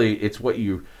is really, it's what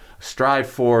you strive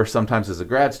for sometimes as a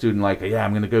grad student, like, yeah,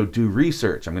 I'm going to go do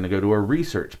research. I'm going to go to a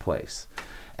research place.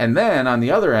 And then on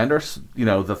the other end are,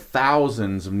 the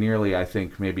thousands of nearly, I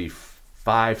think, maybe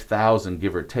 5,000,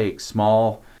 give or take,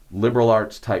 small liberal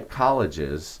arts type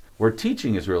colleges where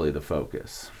teaching is really the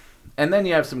focus. And then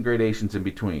you have some gradations in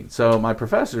between. So my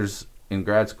professors in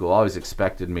grad school always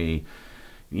expected me,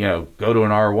 go to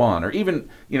an R1 or even,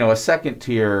 a second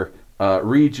tier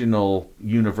regional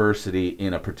university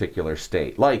in a particular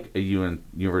state, like a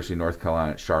University of North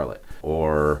Carolina at Charlotte,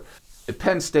 or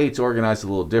Penn State's organized a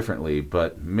little differently,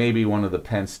 but maybe one of the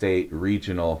Penn State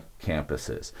regional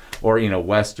campuses, or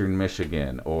Western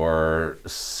Michigan, or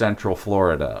Central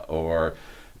Florida, or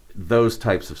those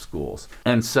types of schools.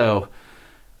 And so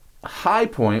High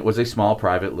Point was a small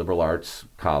private liberal arts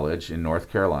college in North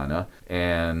Carolina,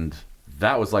 and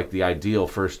that was like the ideal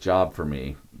first job for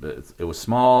me. It was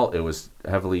small, it was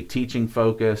heavily teaching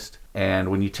focused, and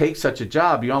when you take such a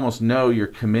job, you almost know you're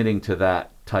committing to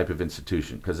that type of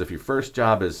institution. Because if your first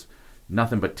job is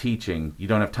nothing but teaching, you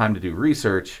don't have time to do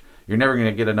research, you're never going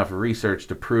to get enough research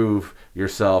to prove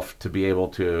yourself to be able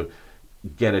to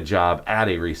get a job at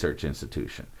a research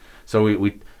institution. So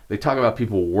they talk about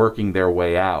people working their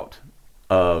way out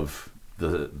of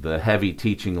the heavy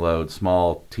teaching load.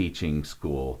 Small teaching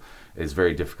school is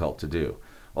very difficult to do.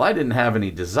 Well, I didn't have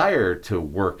any desire to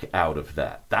work out of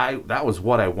that. That was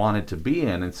what I wanted to be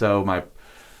in. And so my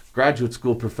graduate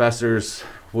school professors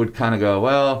would kind of go,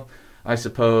 well, I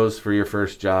suppose for your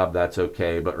first job, that's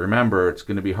okay. But remember, it's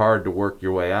going to be hard to work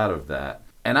your way out of that.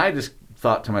 And I just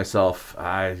thought to myself,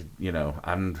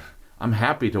 I'm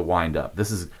happy to wind up.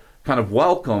 This is kind of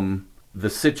welcome the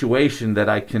situation that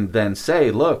I can then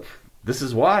say, look, this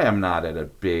is why I'm not at a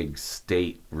big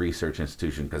state research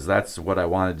institution, because that's what I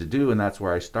wanted to do, and that's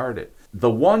where I started. The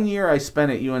 1 year I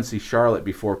spent at UNC Charlotte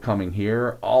before coming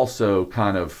here also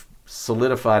kind of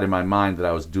solidified in my mind that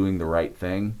I was doing the right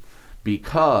thing,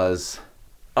 because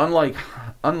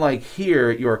unlike here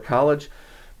at York College,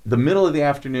 the middle of the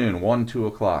afternoon, 1, 2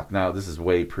 o'clock. Now, this is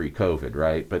way pre-COVID,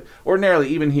 right? But ordinarily,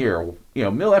 even here,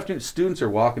 middle afternoon, students are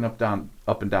walking up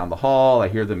and down the hall. I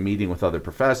hear them meeting with other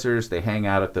professors. They hang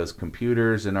out at those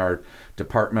computers in our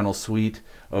departmental suite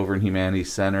over in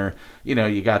Humanities Center.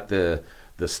 You got the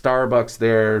Starbucks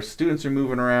there. Students are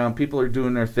moving around. People are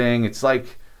doing their thing. It's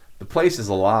like the place is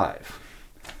alive.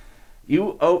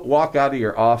 You walk out of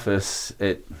your office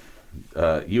at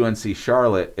UNC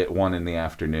Charlotte at 1 in the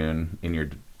afternoon in your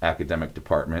academic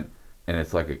department, and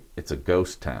it's a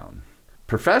ghost town.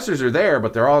 Professors are there,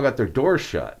 but they're all got their doors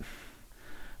shut,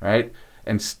 right?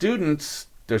 And students,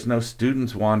 there's no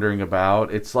students wandering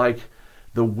about. It's like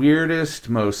the weirdest,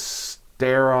 most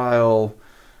sterile,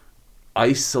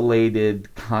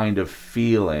 isolated kind of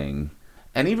feeling.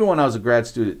 And even when I was a grad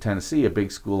student at Tennessee, a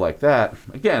big school like that,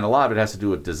 again, a lot of it has to do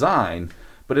with design,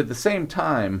 but at the same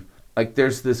time, like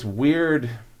there's this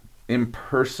weird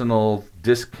impersonal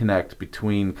disconnect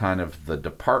between kind of the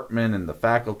department and the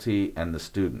faculty and the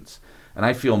students. And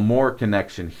I feel more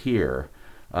connection here.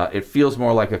 It feels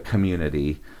more like a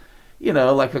community,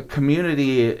 like a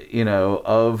community,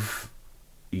 of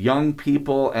young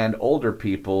people and older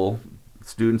people,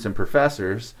 students and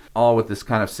professors, all with this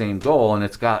kind of same goal, and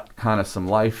it's got kind of some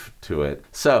life to it.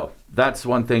 So that's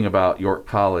one thing about York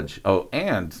College. Oh,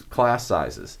 and class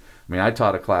sizes. I mean, I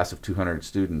taught a class of 200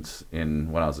 students when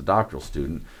I was a doctoral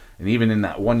student, and even in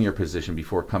that one-year position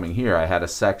before coming here, I had a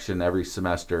section every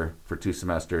semester for 2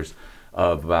 semesters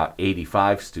of about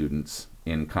 85 students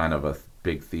in kind of a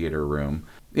big theater room.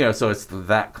 So it's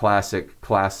that classic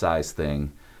class size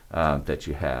thing that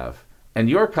you have. And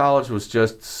York College was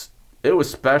it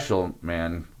was special,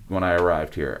 man, when I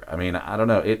arrived here. I mean, I don't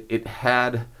know, it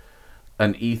had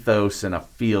an ethos and a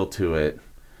feel to it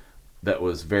that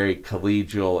was very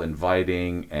collegial,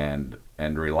 inviting, and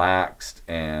relaxed,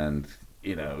 and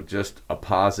just a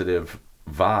positive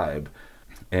vibe.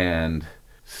 And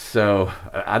so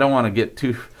I don't want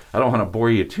to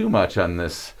bore you too much on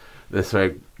this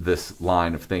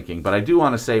line of thinking, but I do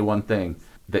want to say one thing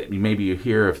that maybe you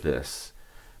hear of this,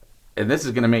 and this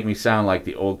is going to make me sound like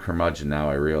the old curmudgeon now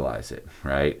I realize it,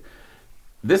 right?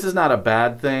 This is not a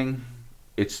bad thing.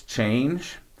 It's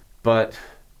change, but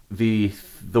the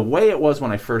way it was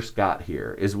when I first got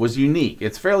here was unique.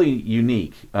 It's fairly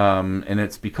unique, and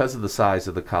it's because of the size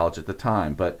of the college at the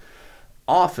time. But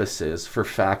offices for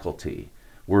faculty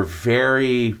were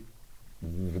very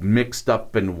mixed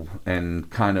up and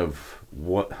kind of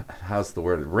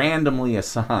randomly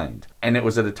assigned. And it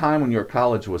was at a time when your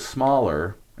college was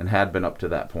smaller and had been up to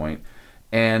that point,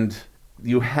 and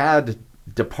you had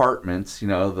departments,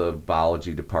 the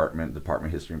biology department,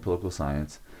 Department of History and Political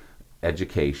Science,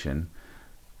 education.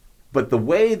 But the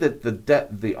way that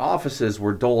the offices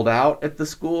were doled out at the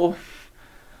school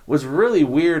was really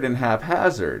weird and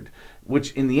haphazard,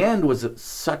 which in the end was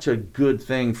such a good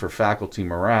thing for faculty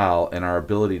morale and our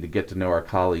ability to get to know our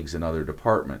colleagues in other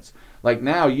departments. Like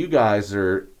now you guys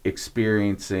are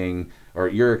experiencing, or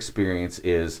your experience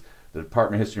is the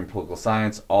Department of History and Political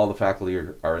Science, all the faculty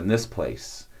are in this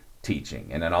place teaching,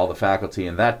 and then all the faculty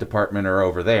in that department are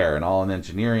over there, and all in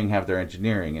engineering have their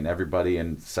engineering, and everybody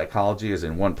in psychology is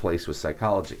in one place with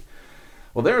psychology.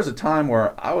 Well, there was a time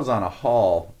where I was on a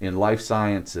hall in life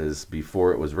sciences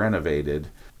before it was renovated,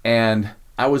 and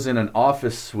I was in an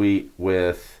office suite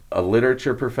with a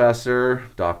literature professor,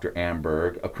 Dr.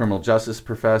 Amberg, a criminal justice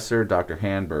professor, Dr.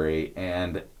 Hanbury,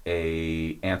 and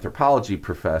a anthropology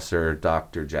professor,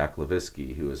 Dr. Jack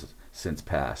Levisky, who has since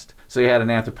passed. So you had an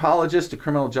anthropologist, a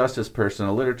criminal justice person,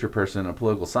 a literature person, and a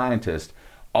political scientist,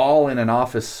 all in an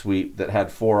office suite that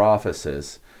had 4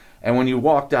 offices. And when you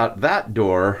walked out that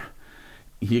door,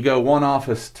 you go one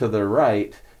office to the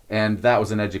right, and that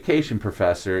was an education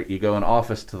professor. You go an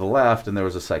office to the left, and there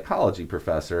was a psychology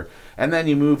professor. And then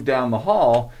you move down the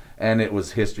hall, and it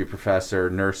was history professor,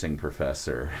 nursing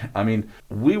professor. I mean,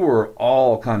 we were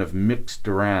all kind of mixed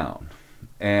around.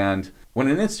 And when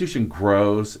an institution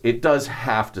grows, it does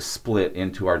have to split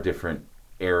into our different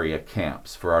area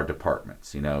camps for our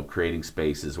departments, creating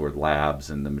spaces or labs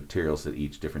and the materials that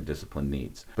each different discipline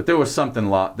needs. But there was something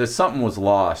was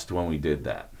lost when we did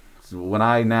that. So when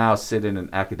I now sit in an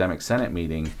academic senate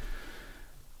meeting,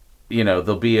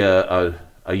 there'll be a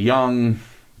young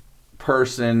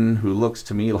person who looks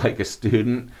to me like a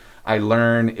student. I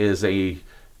learn is a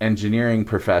engineering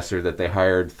professor that they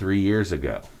hired 3 years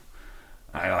ago.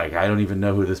 I don't even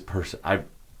know who this person.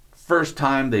 First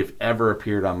time they've ever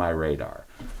appeared on my radar,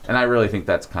 and I really think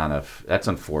that's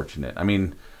unfortunate. I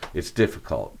mean, it's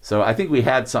difficult. So I think we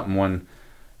had something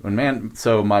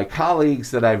so my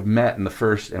colleagues that I've met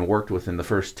and worked with in the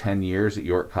first 10 years at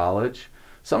York College,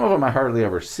 some of them I hardly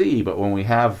ever see, but when we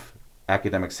have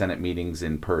academic senate meetings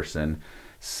in person.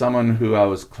 Someone who I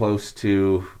was close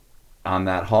to on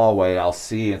that hallway, I'll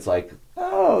see, it's like,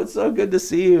 oh, it's so good to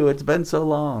see you. It's been so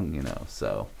long,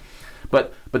 so.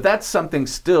 But that's something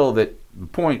still that, the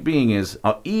point being is,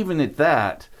 even at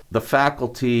that, the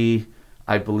faculty,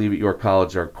 I believe at York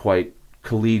College, are quite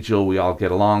collegial. We all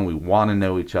get along. We want to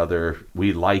know each other.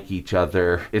 We like each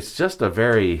other. It's just a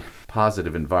very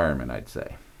positive environment, I'd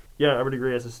say. Yeah, I would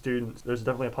agree. As a student, there's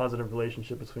definitely a positive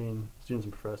relationship between students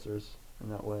and professors in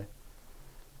that way.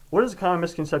 What is a common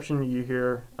misconception you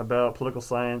hear about political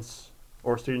science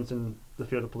or students in the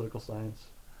field of political science?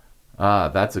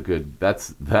 That's a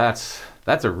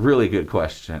really good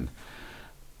question.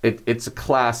 It's a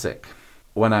classic.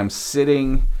 When I'm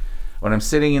sitting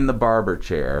in the barber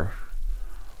chair,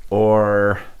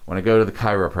 or when I go to the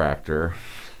chiropractor,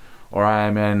 or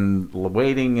I'm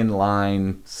waiting in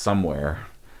line somewhere,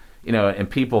 and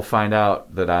people find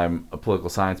out that I'm a political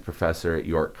science professor at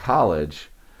York College,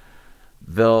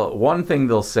 one thing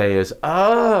they'll say is,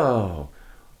 oh,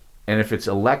 and if it's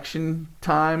election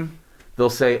time, they'll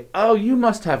say, oh, you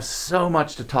must have so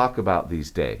much to talk about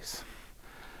these days.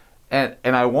 And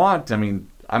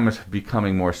I'm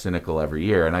becoming more cynical every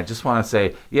year, and I just want to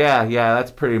say, yeah,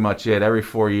 that's pretty much it. Every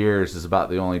 4 years is about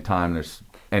the only time there's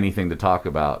anything to talk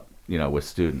about, with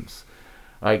students.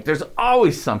 Like, there's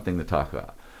always something to talk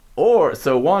about. Or,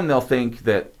 so one, they'll think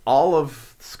that all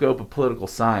of the scope of political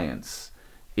science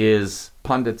is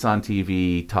pundits on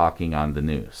TV talking on the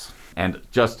news, and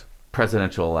just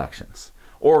presidential elections,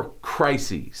 or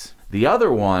crises. The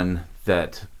other one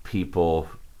that people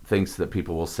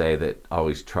will say that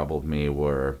always troubled me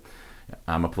were,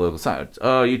 I'm a political science.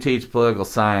 Oh, you teach political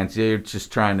science. You're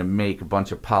just trying to make a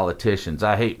bunch of politicians.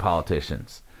 I hate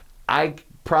politicians. I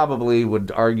probably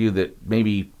would argue that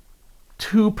maybe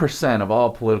 2% of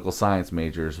all political science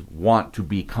majors want to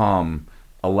become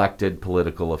elected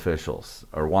political officials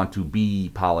or want to be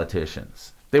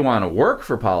politicians. They want to work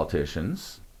for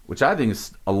politicians, which I think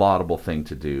is a laudable thing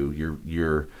to do.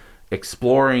 You're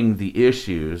exploring the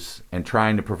issues and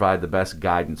trying to provide the best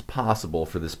guidance possible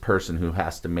for this person who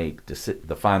has to make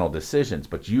the final decisions.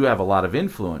 But you have a lot of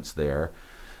influence there,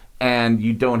 and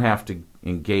you don't have to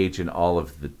engage in all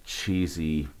of the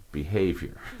cheesy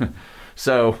behavior.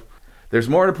 So there's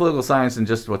more to political science than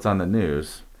just what's on the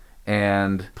news.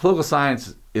 And political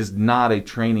science is not a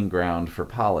training ground for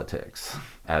politics,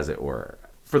 as it were,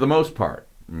 for the most part.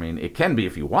 I mean, it can be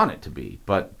if you want it to be,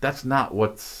 but that's not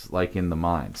what's like in the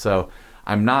mind. So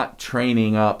I'm not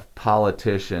training up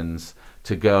politicians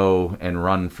to go and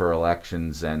run for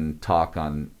elections and talk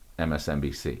on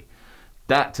MSNBC.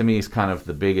 That to me is kind of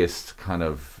the biggest kind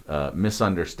of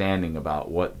misunderstanding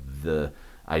about what the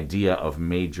idea of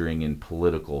majoring in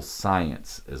political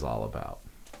science is all about.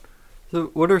 So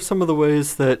what are some of the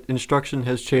ways that instruction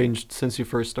has changed since you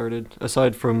first started,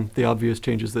 aside from the obvious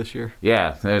changes this year?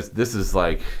 Yeah, this is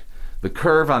like, the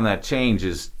curve on that change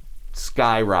is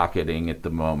skyrocketing at the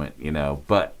moment,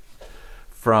 But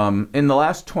in the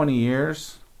last 20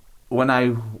 years, when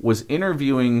I was in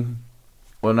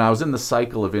the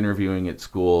cycle of interviewing at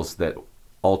schools that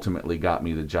ultimately got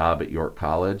me the job at York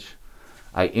College,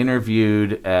 I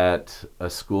interviewed at a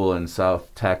school in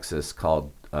South Texas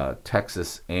called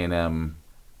Texas A&M.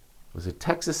 Was it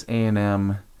Texas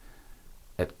A&M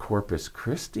at Corpus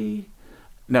Christi?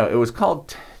 No, it was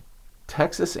called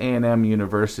Texas A&M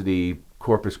University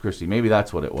Corpus Christi. Maybe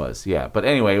that's what it was. Yeah, but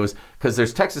anyway, it was because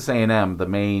there's Texas A&M, the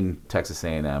main Texas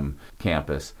A&M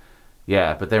campus.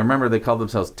 Yeah, but they called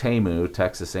themselves TAMU,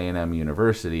 Texas A&M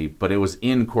University, but it was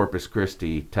in Corpus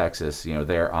Christi, Texas,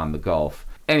 there on the Gulf.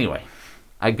 Anyway,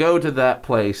 I go to that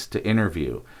place to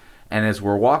interview. And as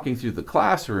we're walking through the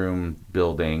classroom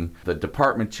building, the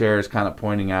department chair is kind of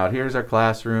pointing out, here's our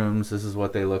classrooms, this is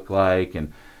what they look like.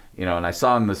 And, and I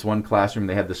saw in this one classroom,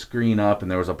 they had the screen up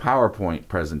and there was a PowerPoint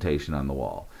presentation on the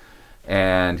wall.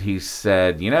 And he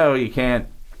said, you can't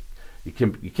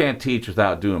teach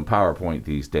without doing PowerPoint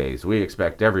these days. We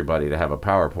expect everybody to have a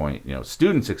PowerPoint.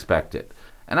 Students expect it.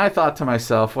 And I thought to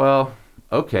myself, well,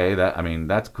 okay,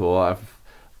 that's cool.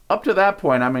 Up to that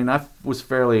point, I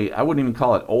wouldn't even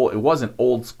call it old. It wasn't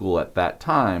old school at that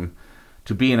time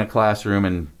to be in a classroom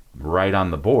and write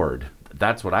on the board.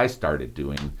 That's what I started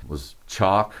doing, was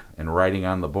chalk and writing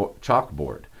on the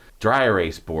chalkboard. Dry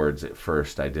erase boards at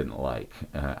first I didn't like.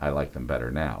 I like them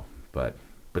better now. But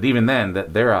even then,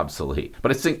 they're obsolete.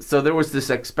 But so there was this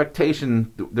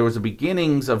expectation, there was the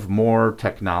beginnings of more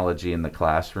technology in the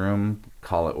classroom,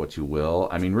 call it what you will.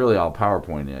 Really all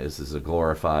PowerPoint is a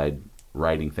glorified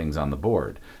writing things on the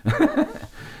board.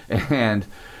 And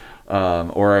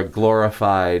or a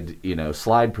glorified,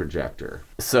 slide projector.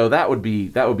 So that would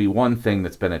be one thing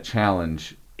that's been a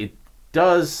challenge. It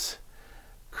does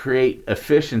create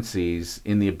efficiencies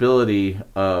in the ability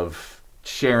of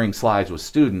sharing slides with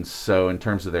students. So in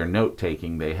terms of their note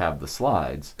taking, they have the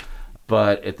slides.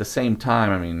 But at the same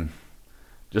time,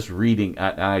 just reading,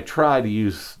 I try to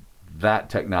use that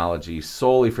technology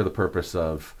solely for the purpose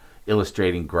of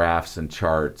illustrating graphs and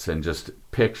charts and just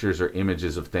pictures or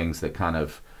images of things that kind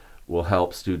of will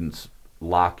help students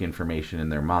lock information in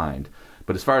their mind.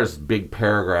 But as far as big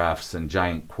paragraphs and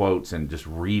giant quotes and just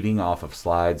reading off of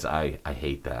slides, I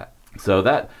hate that. So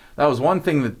that was one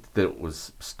thing that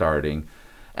was starting.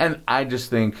 And I just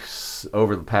think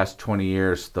over the past 20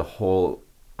 years, the whole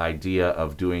idea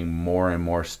of doing more and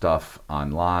more stuff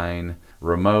online,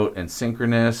 remote and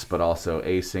synchronous, but also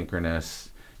asynchronous.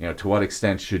 To what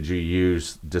extent should you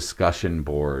use discussion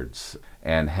boards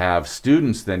and have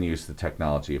students then use the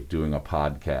technology of doing a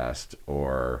podcast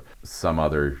or some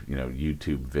other,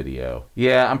 YouTube video?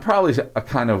 Yeah, I'm probably a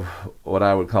kind of what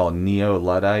I would call a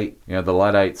neo-Luddite. The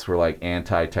Luddites were like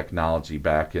anti-technology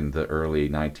back in the early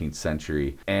 19th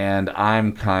century. And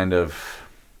I'm kind of,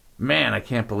 man, I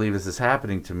can't believe this is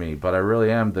happening to me, but I really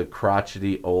am the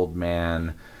crotchety old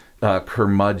man,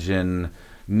 curmudgeon,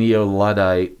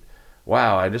 neo-Luddite.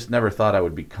 Wow, I just never thought I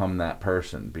would become that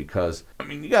person because,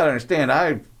 you got to understand,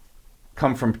 I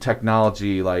come from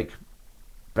technology like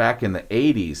back in the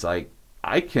 80s. Like,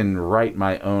 I can write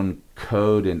my own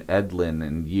code in Edlin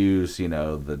and use,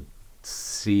 the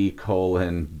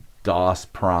C:\DOS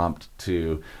prompt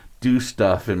to do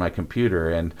stuff in my computer.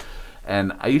 And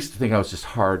I used to think I was just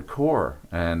hardcore.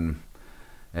 And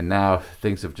now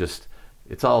things have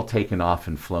it's all taken off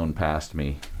and flown past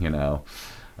me,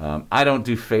 I don't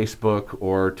do Facebook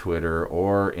or Twitter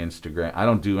or Instagram.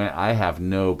 I have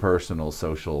no personal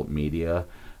social media,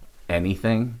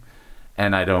 anything,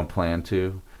 and I don't plan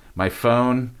to. My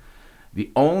phone, the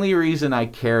only reason I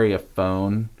carry a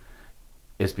phone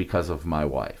is because of my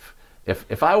wife.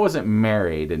 If I wasn't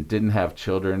married and didn't have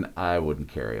children, I wouldn't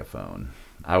carry a phone.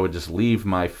 I would just leave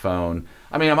my phone.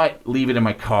 I might leave it in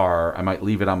my car. I might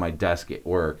leave it on my desk at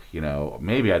work.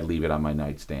 Maybe I'd leave it on my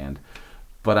nightstand.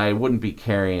 But I wouldn't be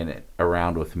carrying it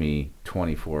around with me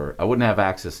 24. I wouldn't have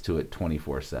access to it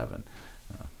 24/7.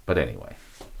 But anyway.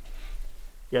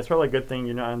 Yeah, it's probably a good thing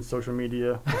you're not on social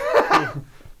media.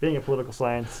 Being a political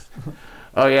science.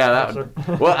 Oh yeah,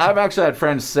 well, I've actually had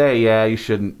friends say, "Yeah, you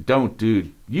shouldn't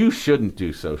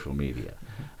do social media."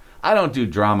 I don't do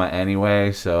drama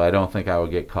anyway, so I don't think I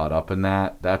would get caught up in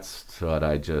that. That's what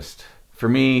for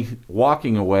me,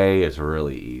 walking away is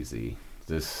really easy.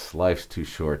 This life's too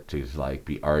short to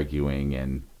be arguing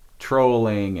and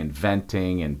trolling and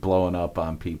venting and blowing up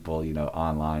on people,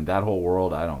 online. That whole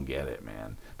world, I don't get it,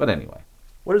 man. But anyway.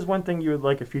 What is one thing you would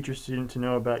like a future student to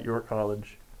know about York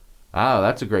College? Oh,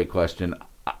 that's a great question.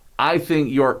 I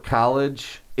think York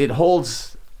College, it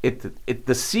holds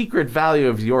the secret value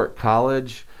of York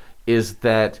College is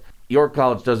that York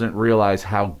College doesn't realize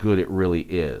how good it really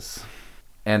is.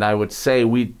 And I would say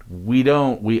we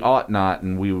ought not,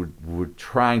 and we're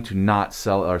trying to not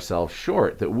sell ourselves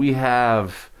short, that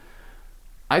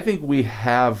I think we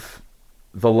have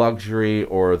the luxury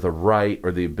or the right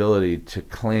or the ability to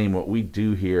claim what we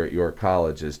do here at York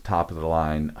College is top of the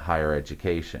line higher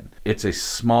education. It's a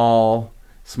smaller,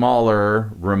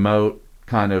 remote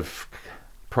kind of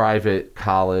private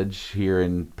college here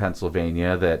in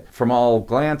Pennsylvania that from all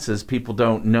glances people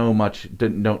don't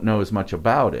know as much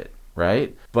about it.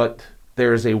 Right? But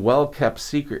there's a well-kept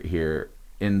secret here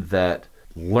in that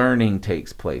learning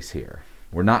takes place here.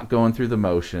 We're not going through the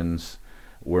motions.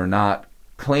 We're not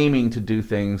claiming to do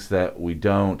things that we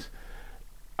don't.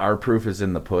 Our proof is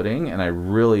in the pudding, and I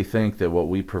really think that what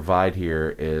we provide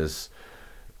here is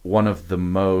one of the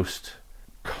most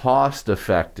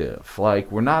cost-effective.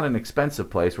 We're not an expensive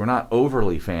place. We're not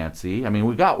overly fancy.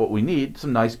 We got what we need.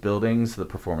 Some nice buildings, the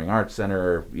Performing Arts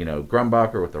Center,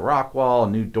 Grumbacher with the rock wall,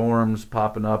 new dorms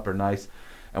popping up are nice.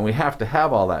 And we have to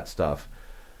have all that stuff.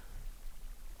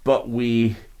 But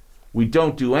we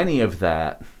don't do any of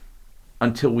that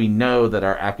until we know that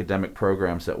our academic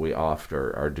programs that we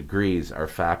offer, our degrees, our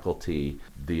faculty,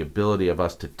 the ability of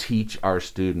us to teach our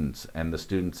students and the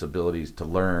students' abilities to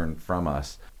learn from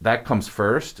us, that comes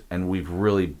first, and we've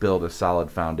really built a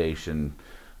solid foundation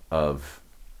of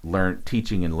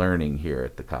teaching and learning here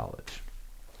at the college.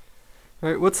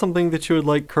 All right, what's something that you would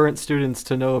like current students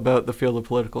to know about the field of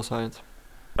political science?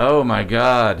 Oh my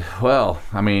God. Well,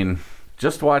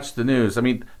 just watch the news.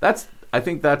 I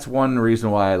think that's one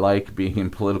reason why I like being in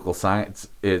political science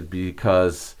is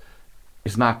because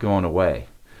it's not going away.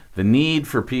 The need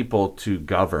for people to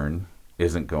govern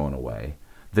isn't going away.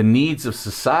 The needs of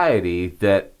society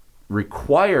that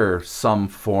require some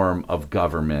form of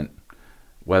government,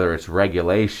 whether it's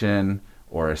regulation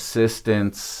or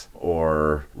assistance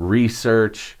or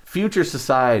research, future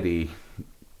society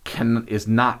is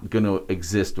not going to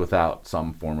exist without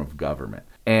some form of government.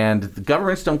 And the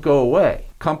governments don't go away.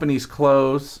 Companies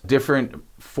close, different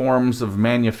forms of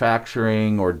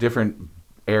manufacturing or different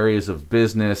areas of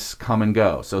business come and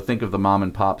go. So think of the mom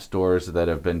and pop stores that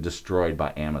have been destroyed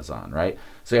by Amazon, right?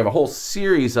 So you have a whole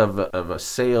series of a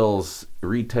sales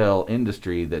retail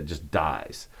industry that just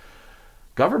dies.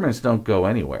 Governments don't go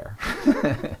anywhere.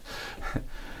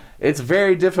 It's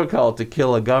very difficult to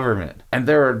kill a government. And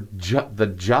there are the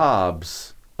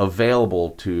jobs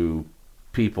available to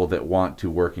people that want to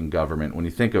work in government. When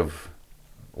you think of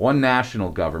one national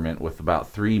government with about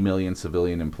 3 million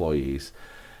civilian employees,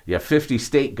 you have 50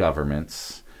 state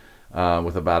governments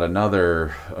with about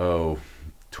another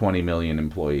 20 million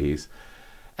employees.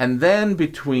 And then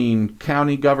between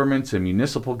county governments and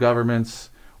municipal governments,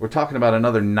 we're talking about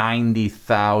another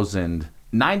 90,000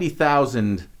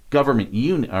 government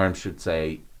unit, or I should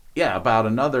say, about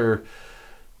another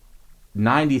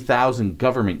 90,000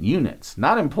 government units,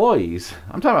 not employees.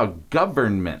 I'm talking about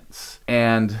governments.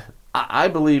 And I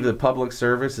believe that public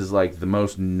service is like the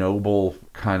most noble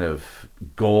kind of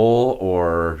goal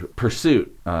or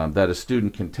pursuit that a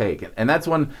student can take. And that's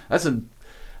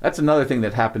another thing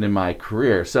that happened in my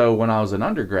career. So when I was an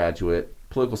undergraduate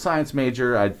political science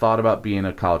major, I'd thought about being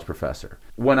a college professor.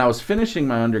 When I was finishing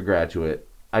my undergraduate,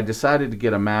 I decided to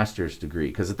get a master's degree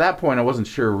because at that point I wasn't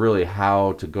sure really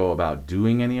how to go about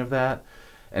doing any of that.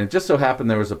 And it just so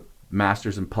happened there was a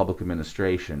master's in public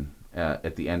administration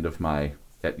at the end of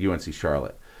at UNC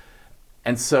Charlotte.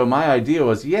 And so my idea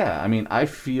was, I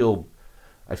feel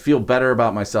better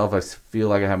about myself. I feel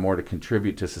like I have more to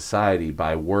contribute to society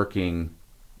by working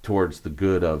towards the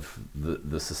good of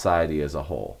the society as a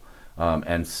whole.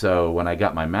 And so when I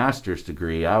got my master's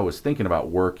degree, I was thinking about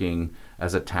working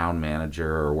as a town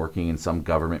manager or working in some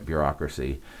government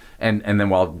bureaucracy. And then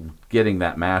while getting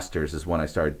that master's is when I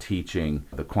started teaching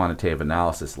the quantitative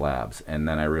analysis labs. And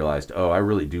then I realized, I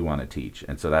really do want to teach.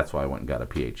 And so that's why I went and got a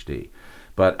PhD.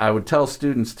 But I would tell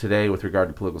students today with regard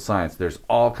to political science, there's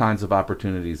all kinds of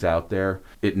opportunities out there.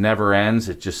 It never ends.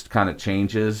 It just kind of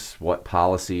changes what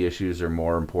policy issues are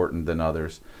more important than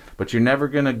others. But you're never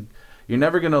going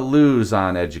to lose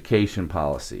on education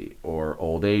policy or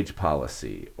old age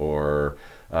policy or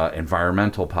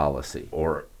environmental policy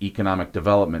or economic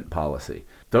development policy.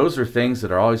 Those are things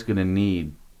that are always going to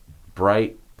need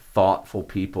bright, thoughtful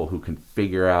people who can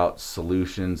figure out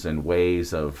solutions and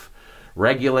ways of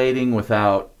regulating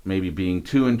without maybe being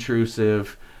too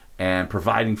intrusive and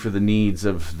providing for the needs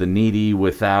of the needy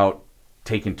without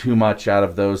taking too much out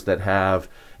of those that have,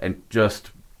 and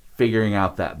just figuring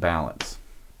out that balance.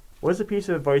 What is a piece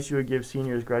of advice you would give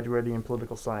seniors graduating in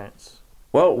political science?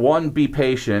 Well, one, be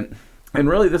patient. And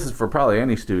really this is for probably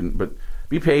any student, but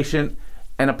be patient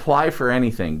and apply for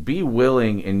anything. Be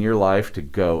willing in your life to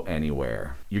go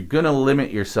anywhere. You're going to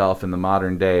limit yourself in the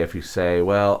modern day if you say,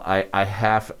 well, I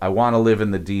want to live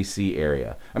in the DC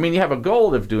area. I mean, you have a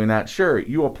goal of doing that. Sure,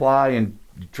 you apply and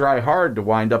try hard to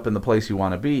wind up in the place you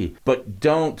want to be, but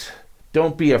don't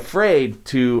be afraid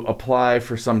to apply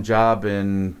for some job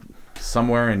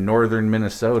somewhere in northern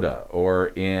Minnesota or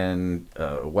in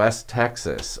West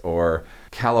Texas or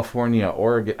California,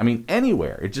 Oregon. I mean,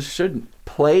 anywhere. It just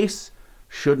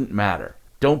shouldn't matter.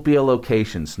 Don't be a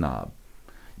location snob.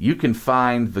 You can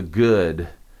find the good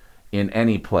in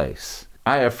any place.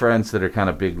 I have friends that are kind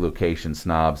of big location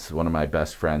snobs. One of my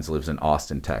best friends lives in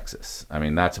Austin, Texas. I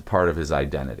mean, that's a part of his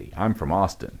identity. I'm from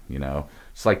Austin,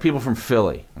 It's like people from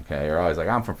Philly, okay, are always like,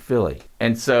 I'm from Philly.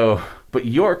 And so, but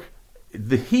York,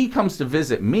 he comes to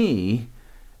visit me,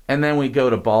 and then we go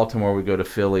to Baltimore, we go to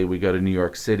Philly, we go to New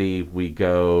York City, we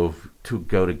go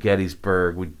to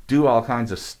Gettysburg, we do all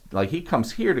kinds of, he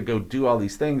comes here to go do all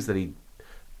these things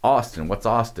Austin, what's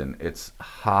Austin? It's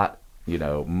hot,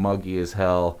 muggy as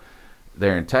hell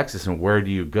there in Texas, and where do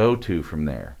you go to from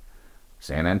there?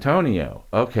 San Antonio.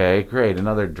 Okay, great,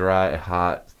 another dry,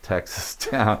 hot Texas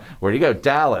town. Where do you go?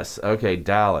 Dallas. Okay,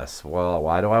 Dallas. Well,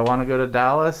 why do I want to go to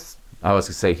Dallas? I was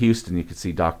going to say Houston, you could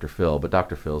see Dr. Phil, but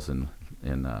Dr. Phil's in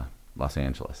Los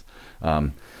Angeles. Now,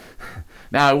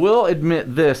 I will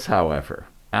admit this, however.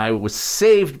 I was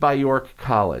saved by York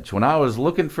College. When I was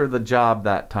looking for the job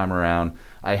that time around,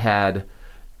 I had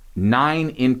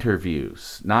 9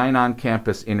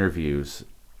 on-campus interviews.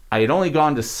 I had only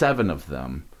gone to 7 of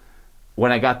them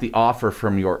when I got the offer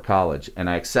from York College, and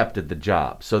I accepted the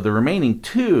job. So the remaining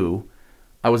 2,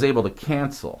 I was able to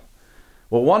cancel.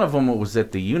 Well, one of them was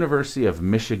at the University of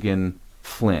Michigan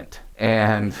Flint.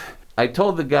 And I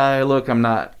told the guy, look, I'm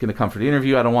not going to come for the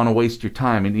interview. I don't want to waste your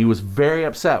time. And he was very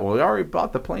upset. Well, we already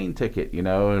bought the plane ticket,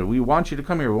 and we want you to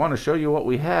come here. We want to show you what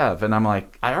we have. And I'm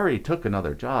like, I already took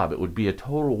another job. It would be a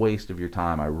total waste of your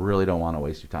time. I really don't want to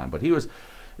waste your time. But he was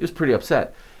pretty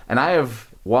upset. And I have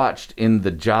watched in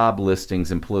the job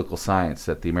listings in political science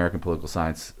that the American Political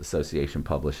Science Association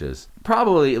publishes,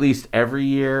 probably at least every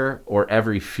year or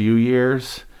every few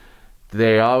years,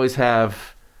 they always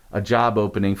have a job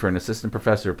opening for an assistant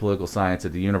professor of political science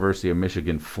at the University of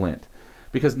Michigan, Flint,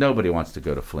 because nobody wants to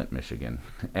go to Flint, Michigan.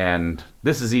 And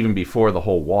this is even before the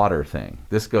whole water thing.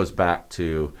 This goes back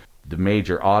to the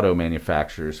major auto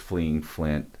manufacturers fleeing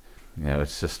Flint.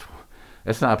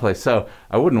 It's not a place. So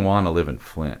I wouldn't want to live in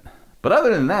Flint. But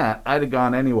other than that, I'd have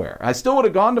gone anywhere. I still would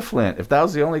have gone to Flint. If that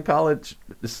was the only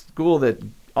school that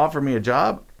offered me a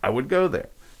job, I would go there.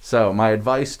 So my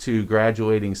advice to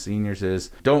graduating seniors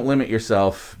is don't limit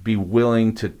yourself. Be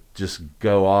willing to just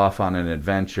go off on an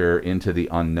adventure into the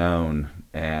unknown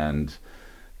and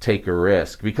take a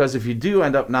risk. Because if you do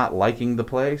end up not liking the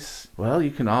place, well, you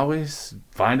can always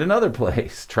find another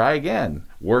place. Try again.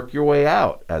 Work your way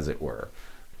out, as it were.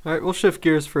 All right, we'll shift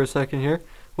gears for a second here.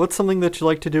 What's something that you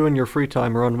like to do in your free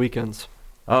time or on weekends?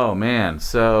 Oh, man.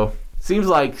 So seems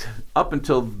like up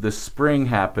until the spring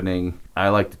happening, I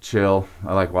like to chill.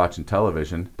 I like watching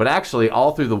television. But actually,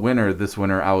 all through the winter, this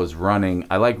winter, I was running.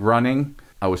 I like running.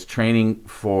 I was training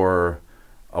for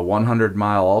a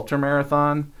 100-mile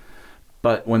ultramarathon.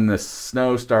 But when the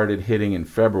snow started hitting in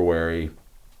February,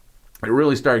 it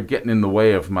really started getting in the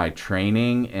way of my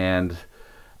training. And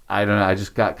I don't know, I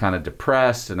just got kind of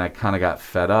depressed and I kind of got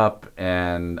fed up.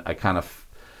 And I kind of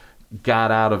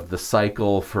got out of the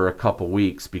cycle for a couple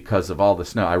weeks because of all the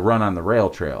snow. I run on the rail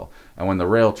trail, and when the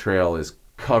rail trail is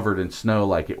covered in snow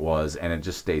like it was and it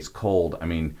just stays cold, I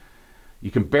mean,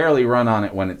 you can barely run on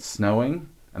it when it's snowing,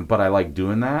 but I like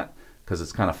doing that because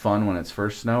it's kind of fun when it's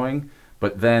first snowing.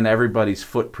 But then everybody's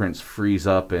footprints freeze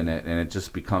up in it, and it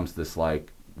just becomes this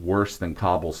like worse than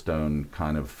cobblestone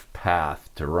kind of path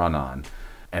to run on.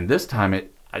 And this time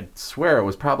I swear it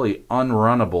was probably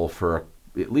unrunnable for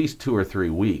at least 2 or 3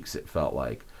 weeks, it felt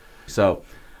like. So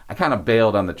I kind of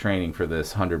bailed on the training for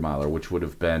this 100-miler, which would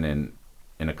have been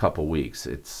in a couple weeks.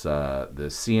 It's the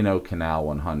C&O Canal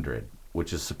 100,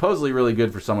 which is supposedly really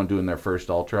good for someone doing their first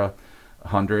ultra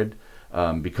 100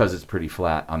 because it's pretty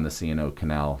flat on the C&O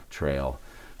Canal trail.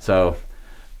 So,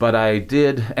 but I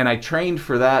did, and I trained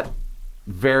for that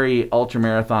very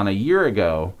ultramarathon a year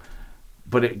ago,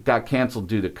 but it got canceled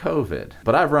due to COVID.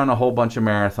 But I've run a whole bunch of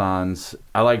marathons.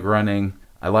 I like running.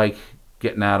 I like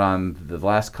getting out on the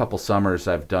last couple summers.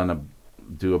 I've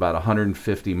do about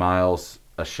 150 miles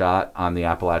a shot on the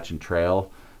Appalachian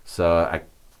Trail. So I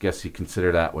guess you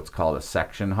consider that what's called a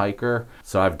section hiker.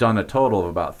 So I've done a total of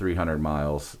about 300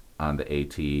 miles on the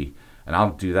AT, and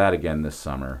I'll do that again this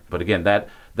summer. But again, that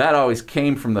always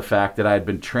came from the fact that I'd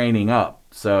been training up.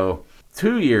 So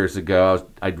 2 years ago,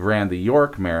 I ran the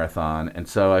York Marathon, and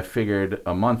so I figured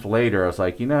a month later, I was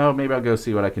like, maybe I'll go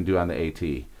see what I can do on the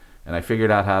AT. And I figured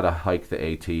out how to hike the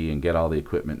AT and get all the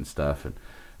equipment and stuff.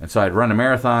 And so I'd run a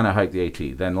marathon, I hiked the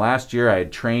AT. Then last year, I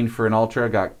had trained for an ultra,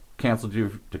 got canceled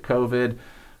due to COVID.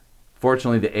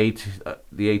 Fortunately,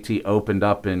 the AT opened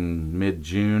up in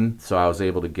mid-June, so I was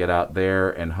able to get out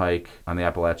there and hike on the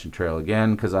Appalachian Trail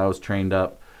again because I was trained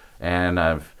up. And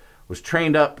was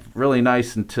trained up really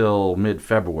nice until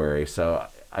mid-February, so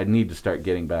I need to start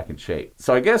getting back in shape.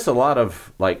 So I guess a lot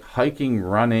of like hiking,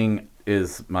 running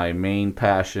is my main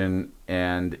passion,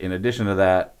 and in addition to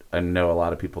that, I know a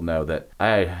lot of people know that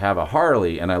I have a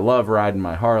Harley and I love riding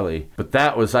my Harley, but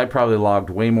I probably logged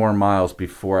way more miles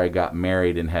before I got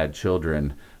married and had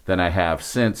children than I have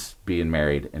since being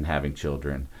married and having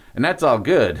children. And that's all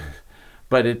good,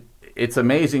 but it's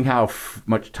amazing how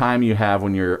much time you have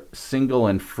when you're single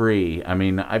and free. I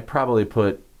mean, I probably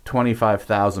put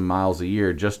 25,000 miles a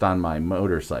year just on my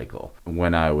motorcycle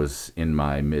when I was in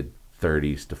my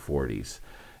mid-30s to 40s.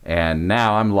 And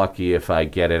now I'm lucky if I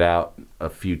get it out a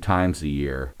few times a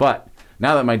year. But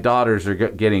now that my daughters are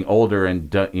getting older and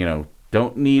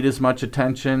don't need as much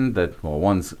attention,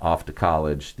 one's off to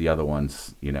college, the other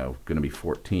one's going to be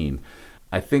 14.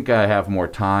 I think I have more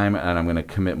time, and I'm going to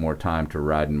commit more time to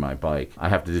riding my bike. I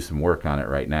have to do some work on it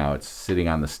right now. It's sitting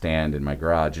on the stand in my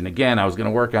garage. And again, I was going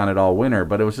to work on it all winter,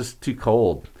 but it was just too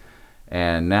cold.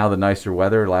 And now the nicer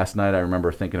weather, last night I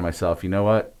remember thinking to myself, you know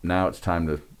what? Now it's time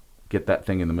to get that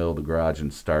thing in the middle of the garage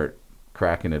and start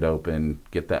cracking it open,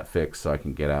 get that fixed so I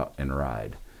can get out and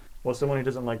ride. Well, someone who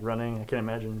doesn't like running, I can't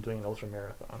imagine doing an ultra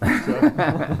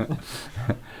marathon.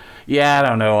 So. Yeah, I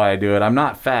don't know why I do it. I'm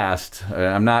not fast.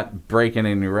 I'm not breaking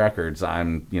any records.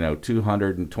 I'm,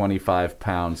 225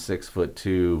 pounds,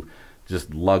 6'2",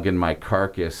 just lugging my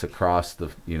carcass across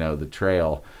the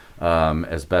trail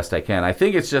as best I can. I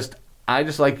think I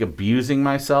just like abusing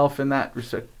myself in that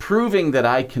respect, proving that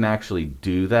I can actually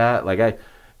do that.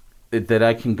 That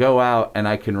I can go out and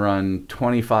I can run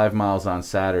 25 miles on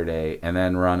Saturday and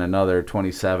then run another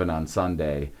 27 on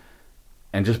Sunday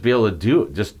and just be able to do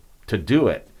it, just to do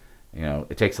it.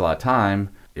 It takes a lot of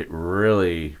time. It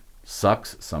really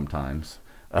sucks sometimes.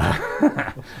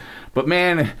 But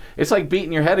man, it's like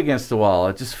beating your head against the wall.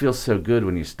 It just feels so good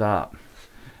when you stop.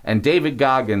 And David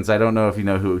Goggins, I don't know if you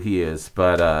know who he is,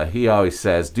 but he always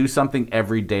says, do something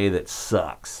every day that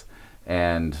sucks.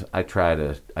 And I try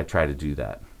to do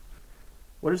that.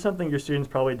 What is something your students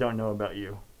probably don't know about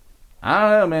you? I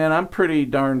don't know, man. I'm pretty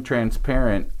darn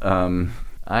transparent.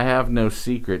 I have no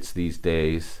secrets these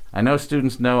days. I know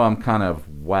students know I'm kind of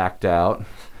whacked out.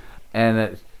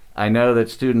 And I know that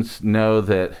students know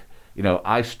that,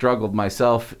 I struggled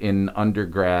myself in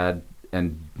undergrad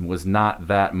and was not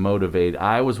that motivated.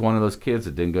 I was one of those kids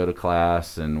that didn't go to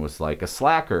class and was like a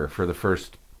slacker for the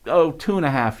first,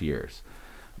 2.5 years.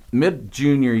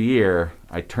 Mid-junior year,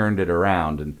 I turned it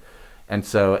around, and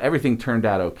so everything turned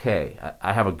out okay.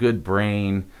 I have a good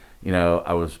brain.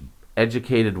 I was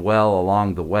educated well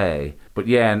along the way. But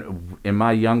yeah, in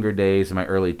my younger days, in my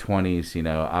early 20s,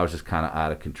 I was just kind of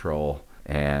out of control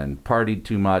and partied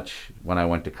too much when I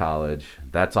went to college.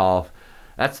 That's all.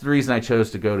 That's the reason I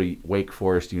chose to go to Wake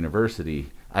Forest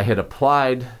University. I had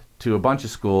applied to a bunch of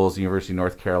schools, University of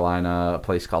North Carolina, a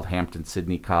place called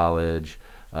Hampton-Sydney College,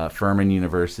 Furman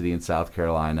University in South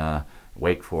Carolina,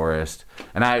 Wake Forest,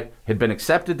 and I had been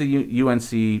accepted to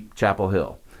UNC Chapel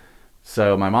Hill.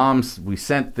 So we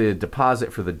sent the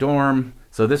deposit for the dorm.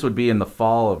 So this would be in the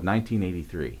fall of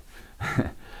 1983.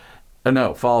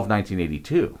 Fall of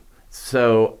 1982.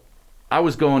 So I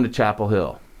was going to Chapel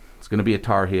Hill. It's going to be a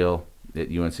Tar Heel at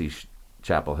UNC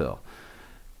Chapel Hill.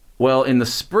 Well, in the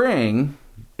spring,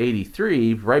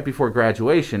 83, right before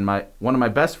graduation, one of my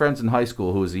best friends in high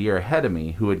school, who was a year ahead of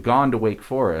me, who had gone to Wake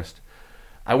Forest,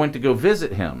 I went to go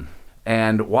visit him.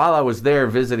 And while I was there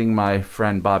visiting my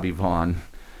friend Bobby Vaughn,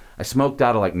 I smoked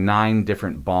out of like 9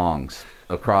 different bongs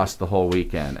across the whole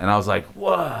weekend. And I was like,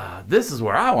 whoa, this is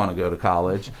where I want to go to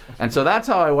college. And so that's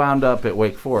how I wound up at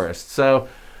Wake Forest. So,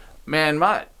 man,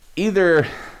 either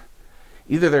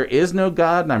there is no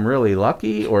God and I'm really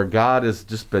lucky, or God has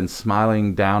just been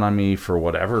smiling down on me for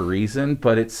whatever reason.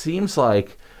 But it seems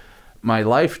like my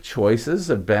life choices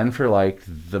have been for like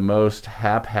the most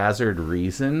haphazard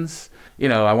reasons.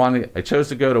 I chose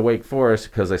to go to Wake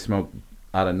Forest because I smoked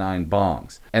out of 9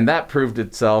 bongs. And that proved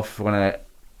itself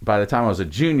by the time I was a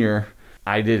junior,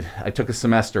 I took a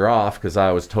semester off because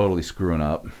I was totally screwing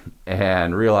up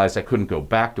and realized I couldn't go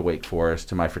back to Wake Forest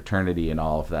to my fraternity and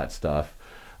all of that stuff.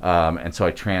 And so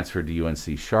I transferred to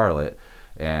UNC Charlotte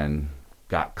and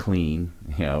got clean,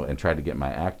 and tried to get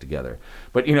my act together.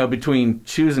 But, between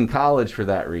choosing college for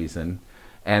that reason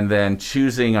and then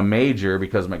choosing a major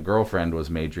because my girlfriend was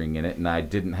majoring in it and I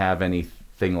didn't have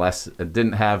anything less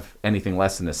than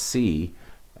a C.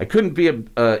 I couldn't be a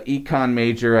econ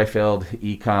major. I failed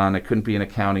econ. I couldn't be an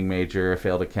accounting major. I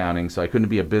failed accounting. So I couldn't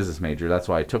be a business major. That's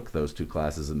why I took those 2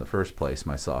 classes in the first place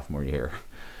my sophomore year.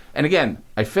 And again,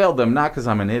 I failed them not because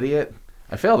I'm an idiot.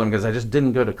 I failed them because I just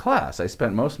didn't go to class. I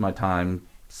spent most of my time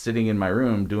sitting in my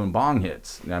room doing bong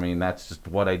hits. I mean, that's just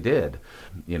what I did.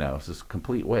 It's just a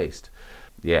complete waste.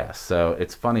 Yeah, so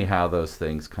it's funny how those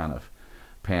things kind of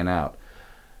pan out.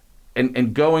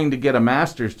 And going to get a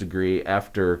master's degree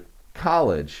after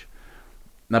college.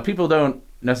 Now, people don't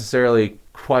necessarily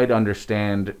quite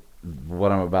understand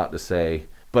what I'm about to say,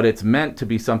 but it's meant to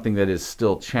be something that is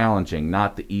still challenging,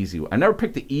 not the easy way. I never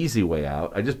picked the easy way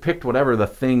out. I just picked whatever the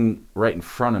thing right in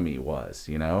front of me was,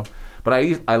 But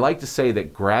I like to say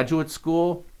that graduate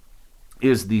school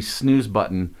is the snooze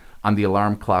button on the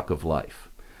alarm clock of life.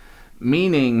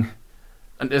 Meaning,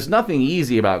 there's nothing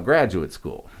easy about graduate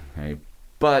school, okay?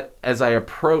 But as I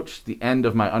approached the end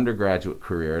of my undergraduate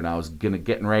career and I was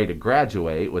getting ready to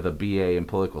graduate with a BA in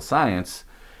political science,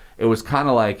 it was kind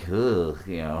of like,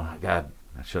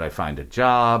 should I find a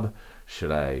job?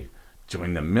 Should I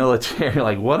join the military?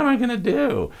 Like, what am I going to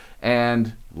do?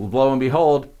 And lo and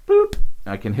behold, boop,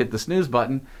 I can hit the snooze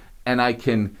button and I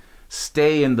can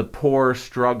stay in the poor,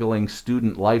 struggling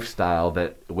student lifestyle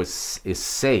that is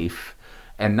safe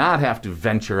and not have to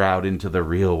venture out into the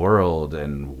real world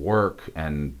and work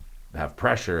and have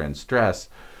pressure and stress.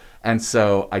 And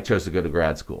so I chose to go to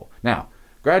grad school. Now,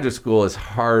 graduate school is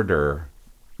harder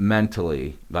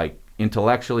mentally, like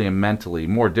intellectually and mentally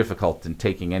more difficult than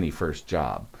taking any first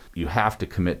job. You have to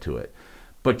commit to it.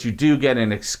 But you do get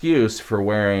an excuse for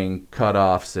wearing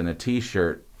cutoffs and a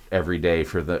t-shirt every day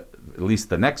for at least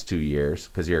the next 2 years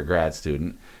because you're a grad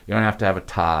student. You don't have to have a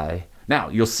tie. Now,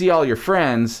 you'll see all your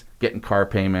friends getting car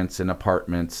payments and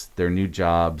apartments, their new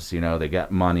jobs, they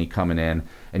got money coming in,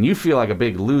 and you feel like a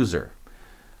big loser.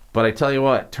 But I tell you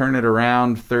what, turn it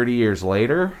around 30 years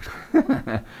later,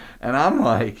 and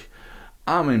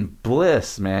I'm in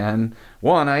bliss, man.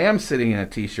 One, I am sitting in a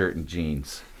t-shirt and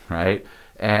jeans, right?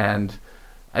 And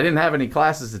I didn't have any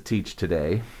classes to teach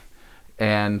today.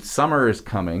 And summer is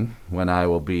coming when I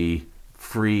will be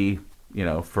free,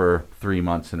 for 3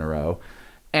 months in a row.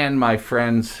 And my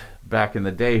friends back in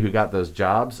the day who got those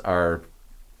jobs are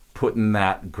putting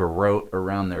that garrote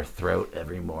around their throat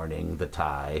every morning, the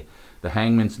tie, the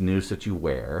hangman's noose that you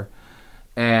wear.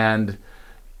 And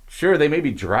sure, they may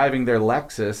be driving their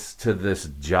Lexus to this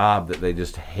job that they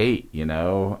just hate,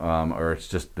 or it's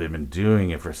just they've been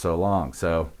doing it for so long.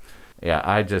 So, yeah,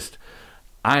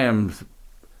 I'm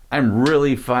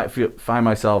really find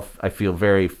myself, I feel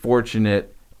very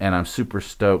fortunate, and I'm super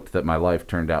stoked that my life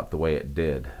turned out the way it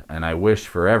did. And I wish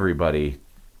for everybody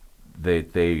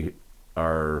they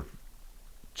are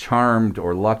charmed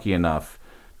or lucky enough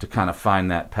to kind of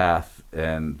find that path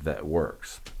and that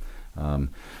works. But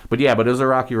it was a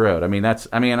rocky road.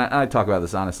 I talk about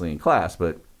this honestly in class,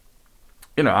 but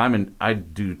I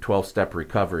do 12-step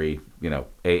recovery,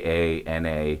 AA,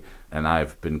 NA, and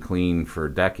I've been clean for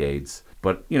decades.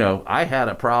 But, I had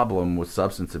a problem with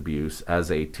substance abuse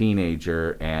as a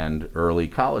teenager and early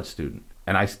college student.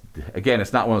 And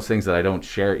it's not one of those things that I don't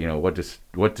share. What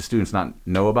do students not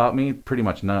know about me? Pretty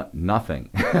much nothing.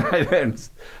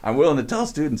 I'm willing to tell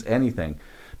students anything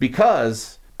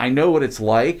because I know what it's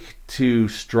like to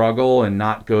struggle and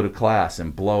not go to class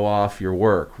and blow off your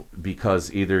work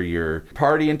because either you're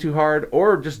partying too hard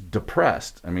or just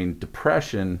depressed.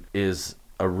 Depression is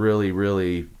a really,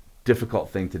 really difficult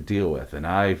thing to deal with. And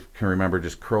I can remember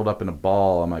just curled up in a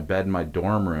ball on my bed in my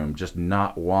dorm room, just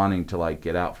not wanting to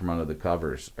get out from under the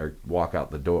covers or walk out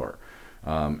the door.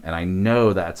 And I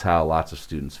know that's how lots of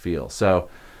students feel. So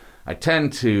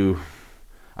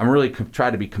I'm really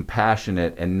try to be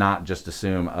compassionate and not just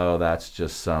assume, that's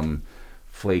just some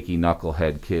flaky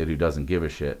knucklehead kid who doesn't give a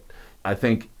shit. I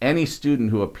think any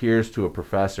student who appears to a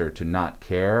professor to not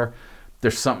care,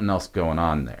 there's something else going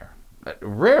on there.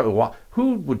 Rarely,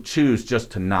 who would choose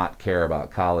just to not care about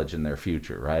college and their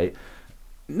future, right?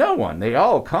 No one. They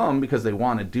all come because they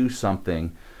want to do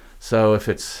something. So if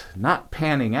it's not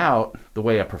panning out the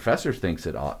way a professor thinks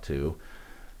it ought to,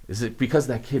 is it because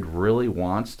that kid really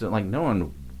wants to? No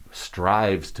one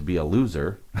strives to be a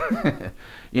loser,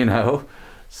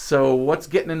 So what's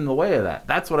getting in the way of that?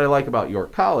 That's what I like about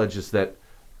York College is that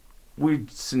we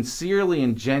sincerely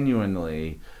and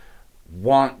genuinely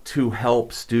want to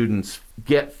help students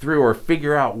get through or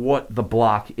figure out what the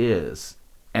block is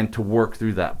and to work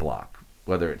through that block,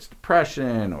 whether it's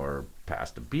depression or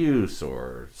past abuse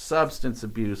or substance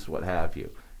abuse, what have you.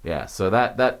 Yeah, so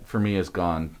that for me has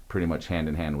gone pretty much hand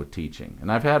in hand with teaching. And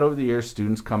I've had over the years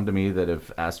students come to me that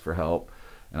have asked for help,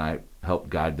 and I help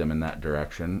guide them in that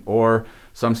direction. Or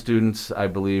some students, I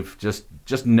believe, just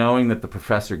knowing that the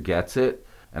professor gets it,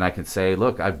 and I can say,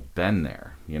 look, I've been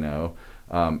there,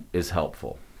 is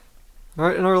helpful. All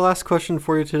right, and our last question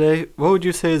for you today, what would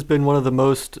you say has been one of the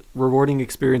most rewarding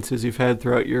experiences you've had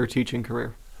throughout your teaching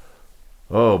career?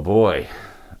 Oh, boy.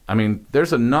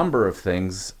 There's a number of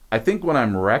things. I think when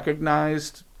I'm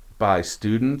recognized by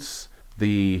students,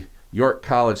 the York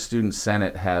College Student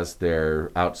Senate has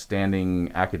their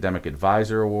Outstanding Academic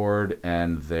Advisor Award,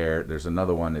 and there's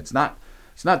another one. It's not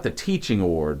the teaching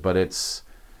award, but it's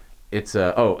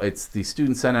the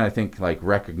Student Senate, I think,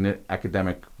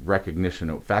 academic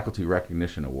recognition, faculty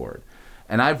recognition award.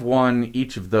 And I've won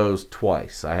each of those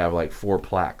twice. I have 4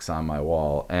 plaques on my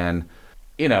wall. And,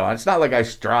 it's not like I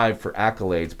strive for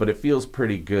accolades, but it feels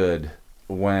pretty good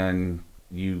when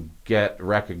you get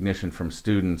recognition from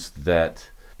students that,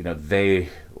 they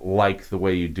like the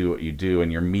way you do what you do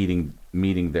and you're meeting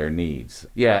their needs.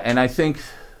 Yeah, and I think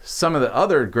some of the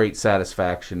other great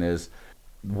satisfaction is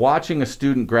watching a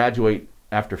student graduate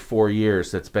after 4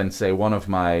 years that's been, say, one of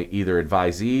my either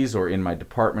advisees or in my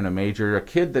department, a major, a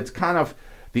kid that's kind of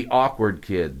the awkward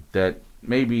kid that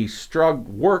maybe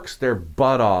works their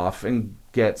butt off and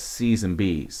gets C's and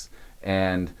B's.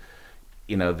 And,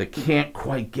 they can't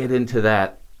quite get into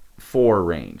that 4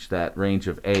 range, that range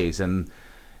of A's. And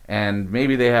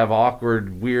maybe they have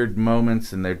awkward, weird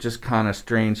moments and they're just kind of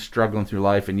strange, struggling through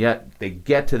life. And yet they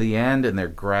get to the end and they're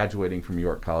graduating from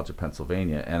York College of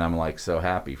Pennsylvania. And I'm so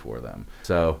happy for them.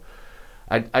 So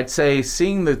I'd say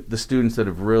seeing the students that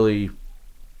have really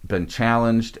been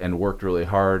challenged and worked really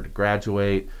hard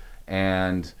graduate,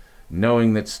 and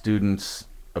knowing that students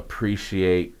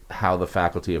appreciate how the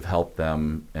faculty have helped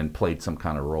them and played some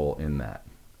kind of role in that.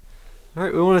 All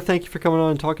right, we want to thank you for coming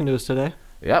on and talking to us today.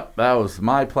 Yep, that was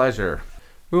my pleasure.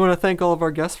 We want to thank all of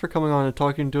our guests for coming on and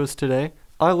talking to us today.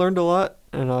 I learned a lot,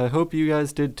 and I hope you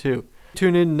guys did too.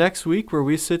 Tune in next week where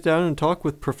we sit down and talk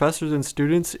with professors and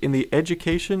students in the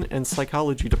Education and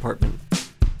Psychology Department.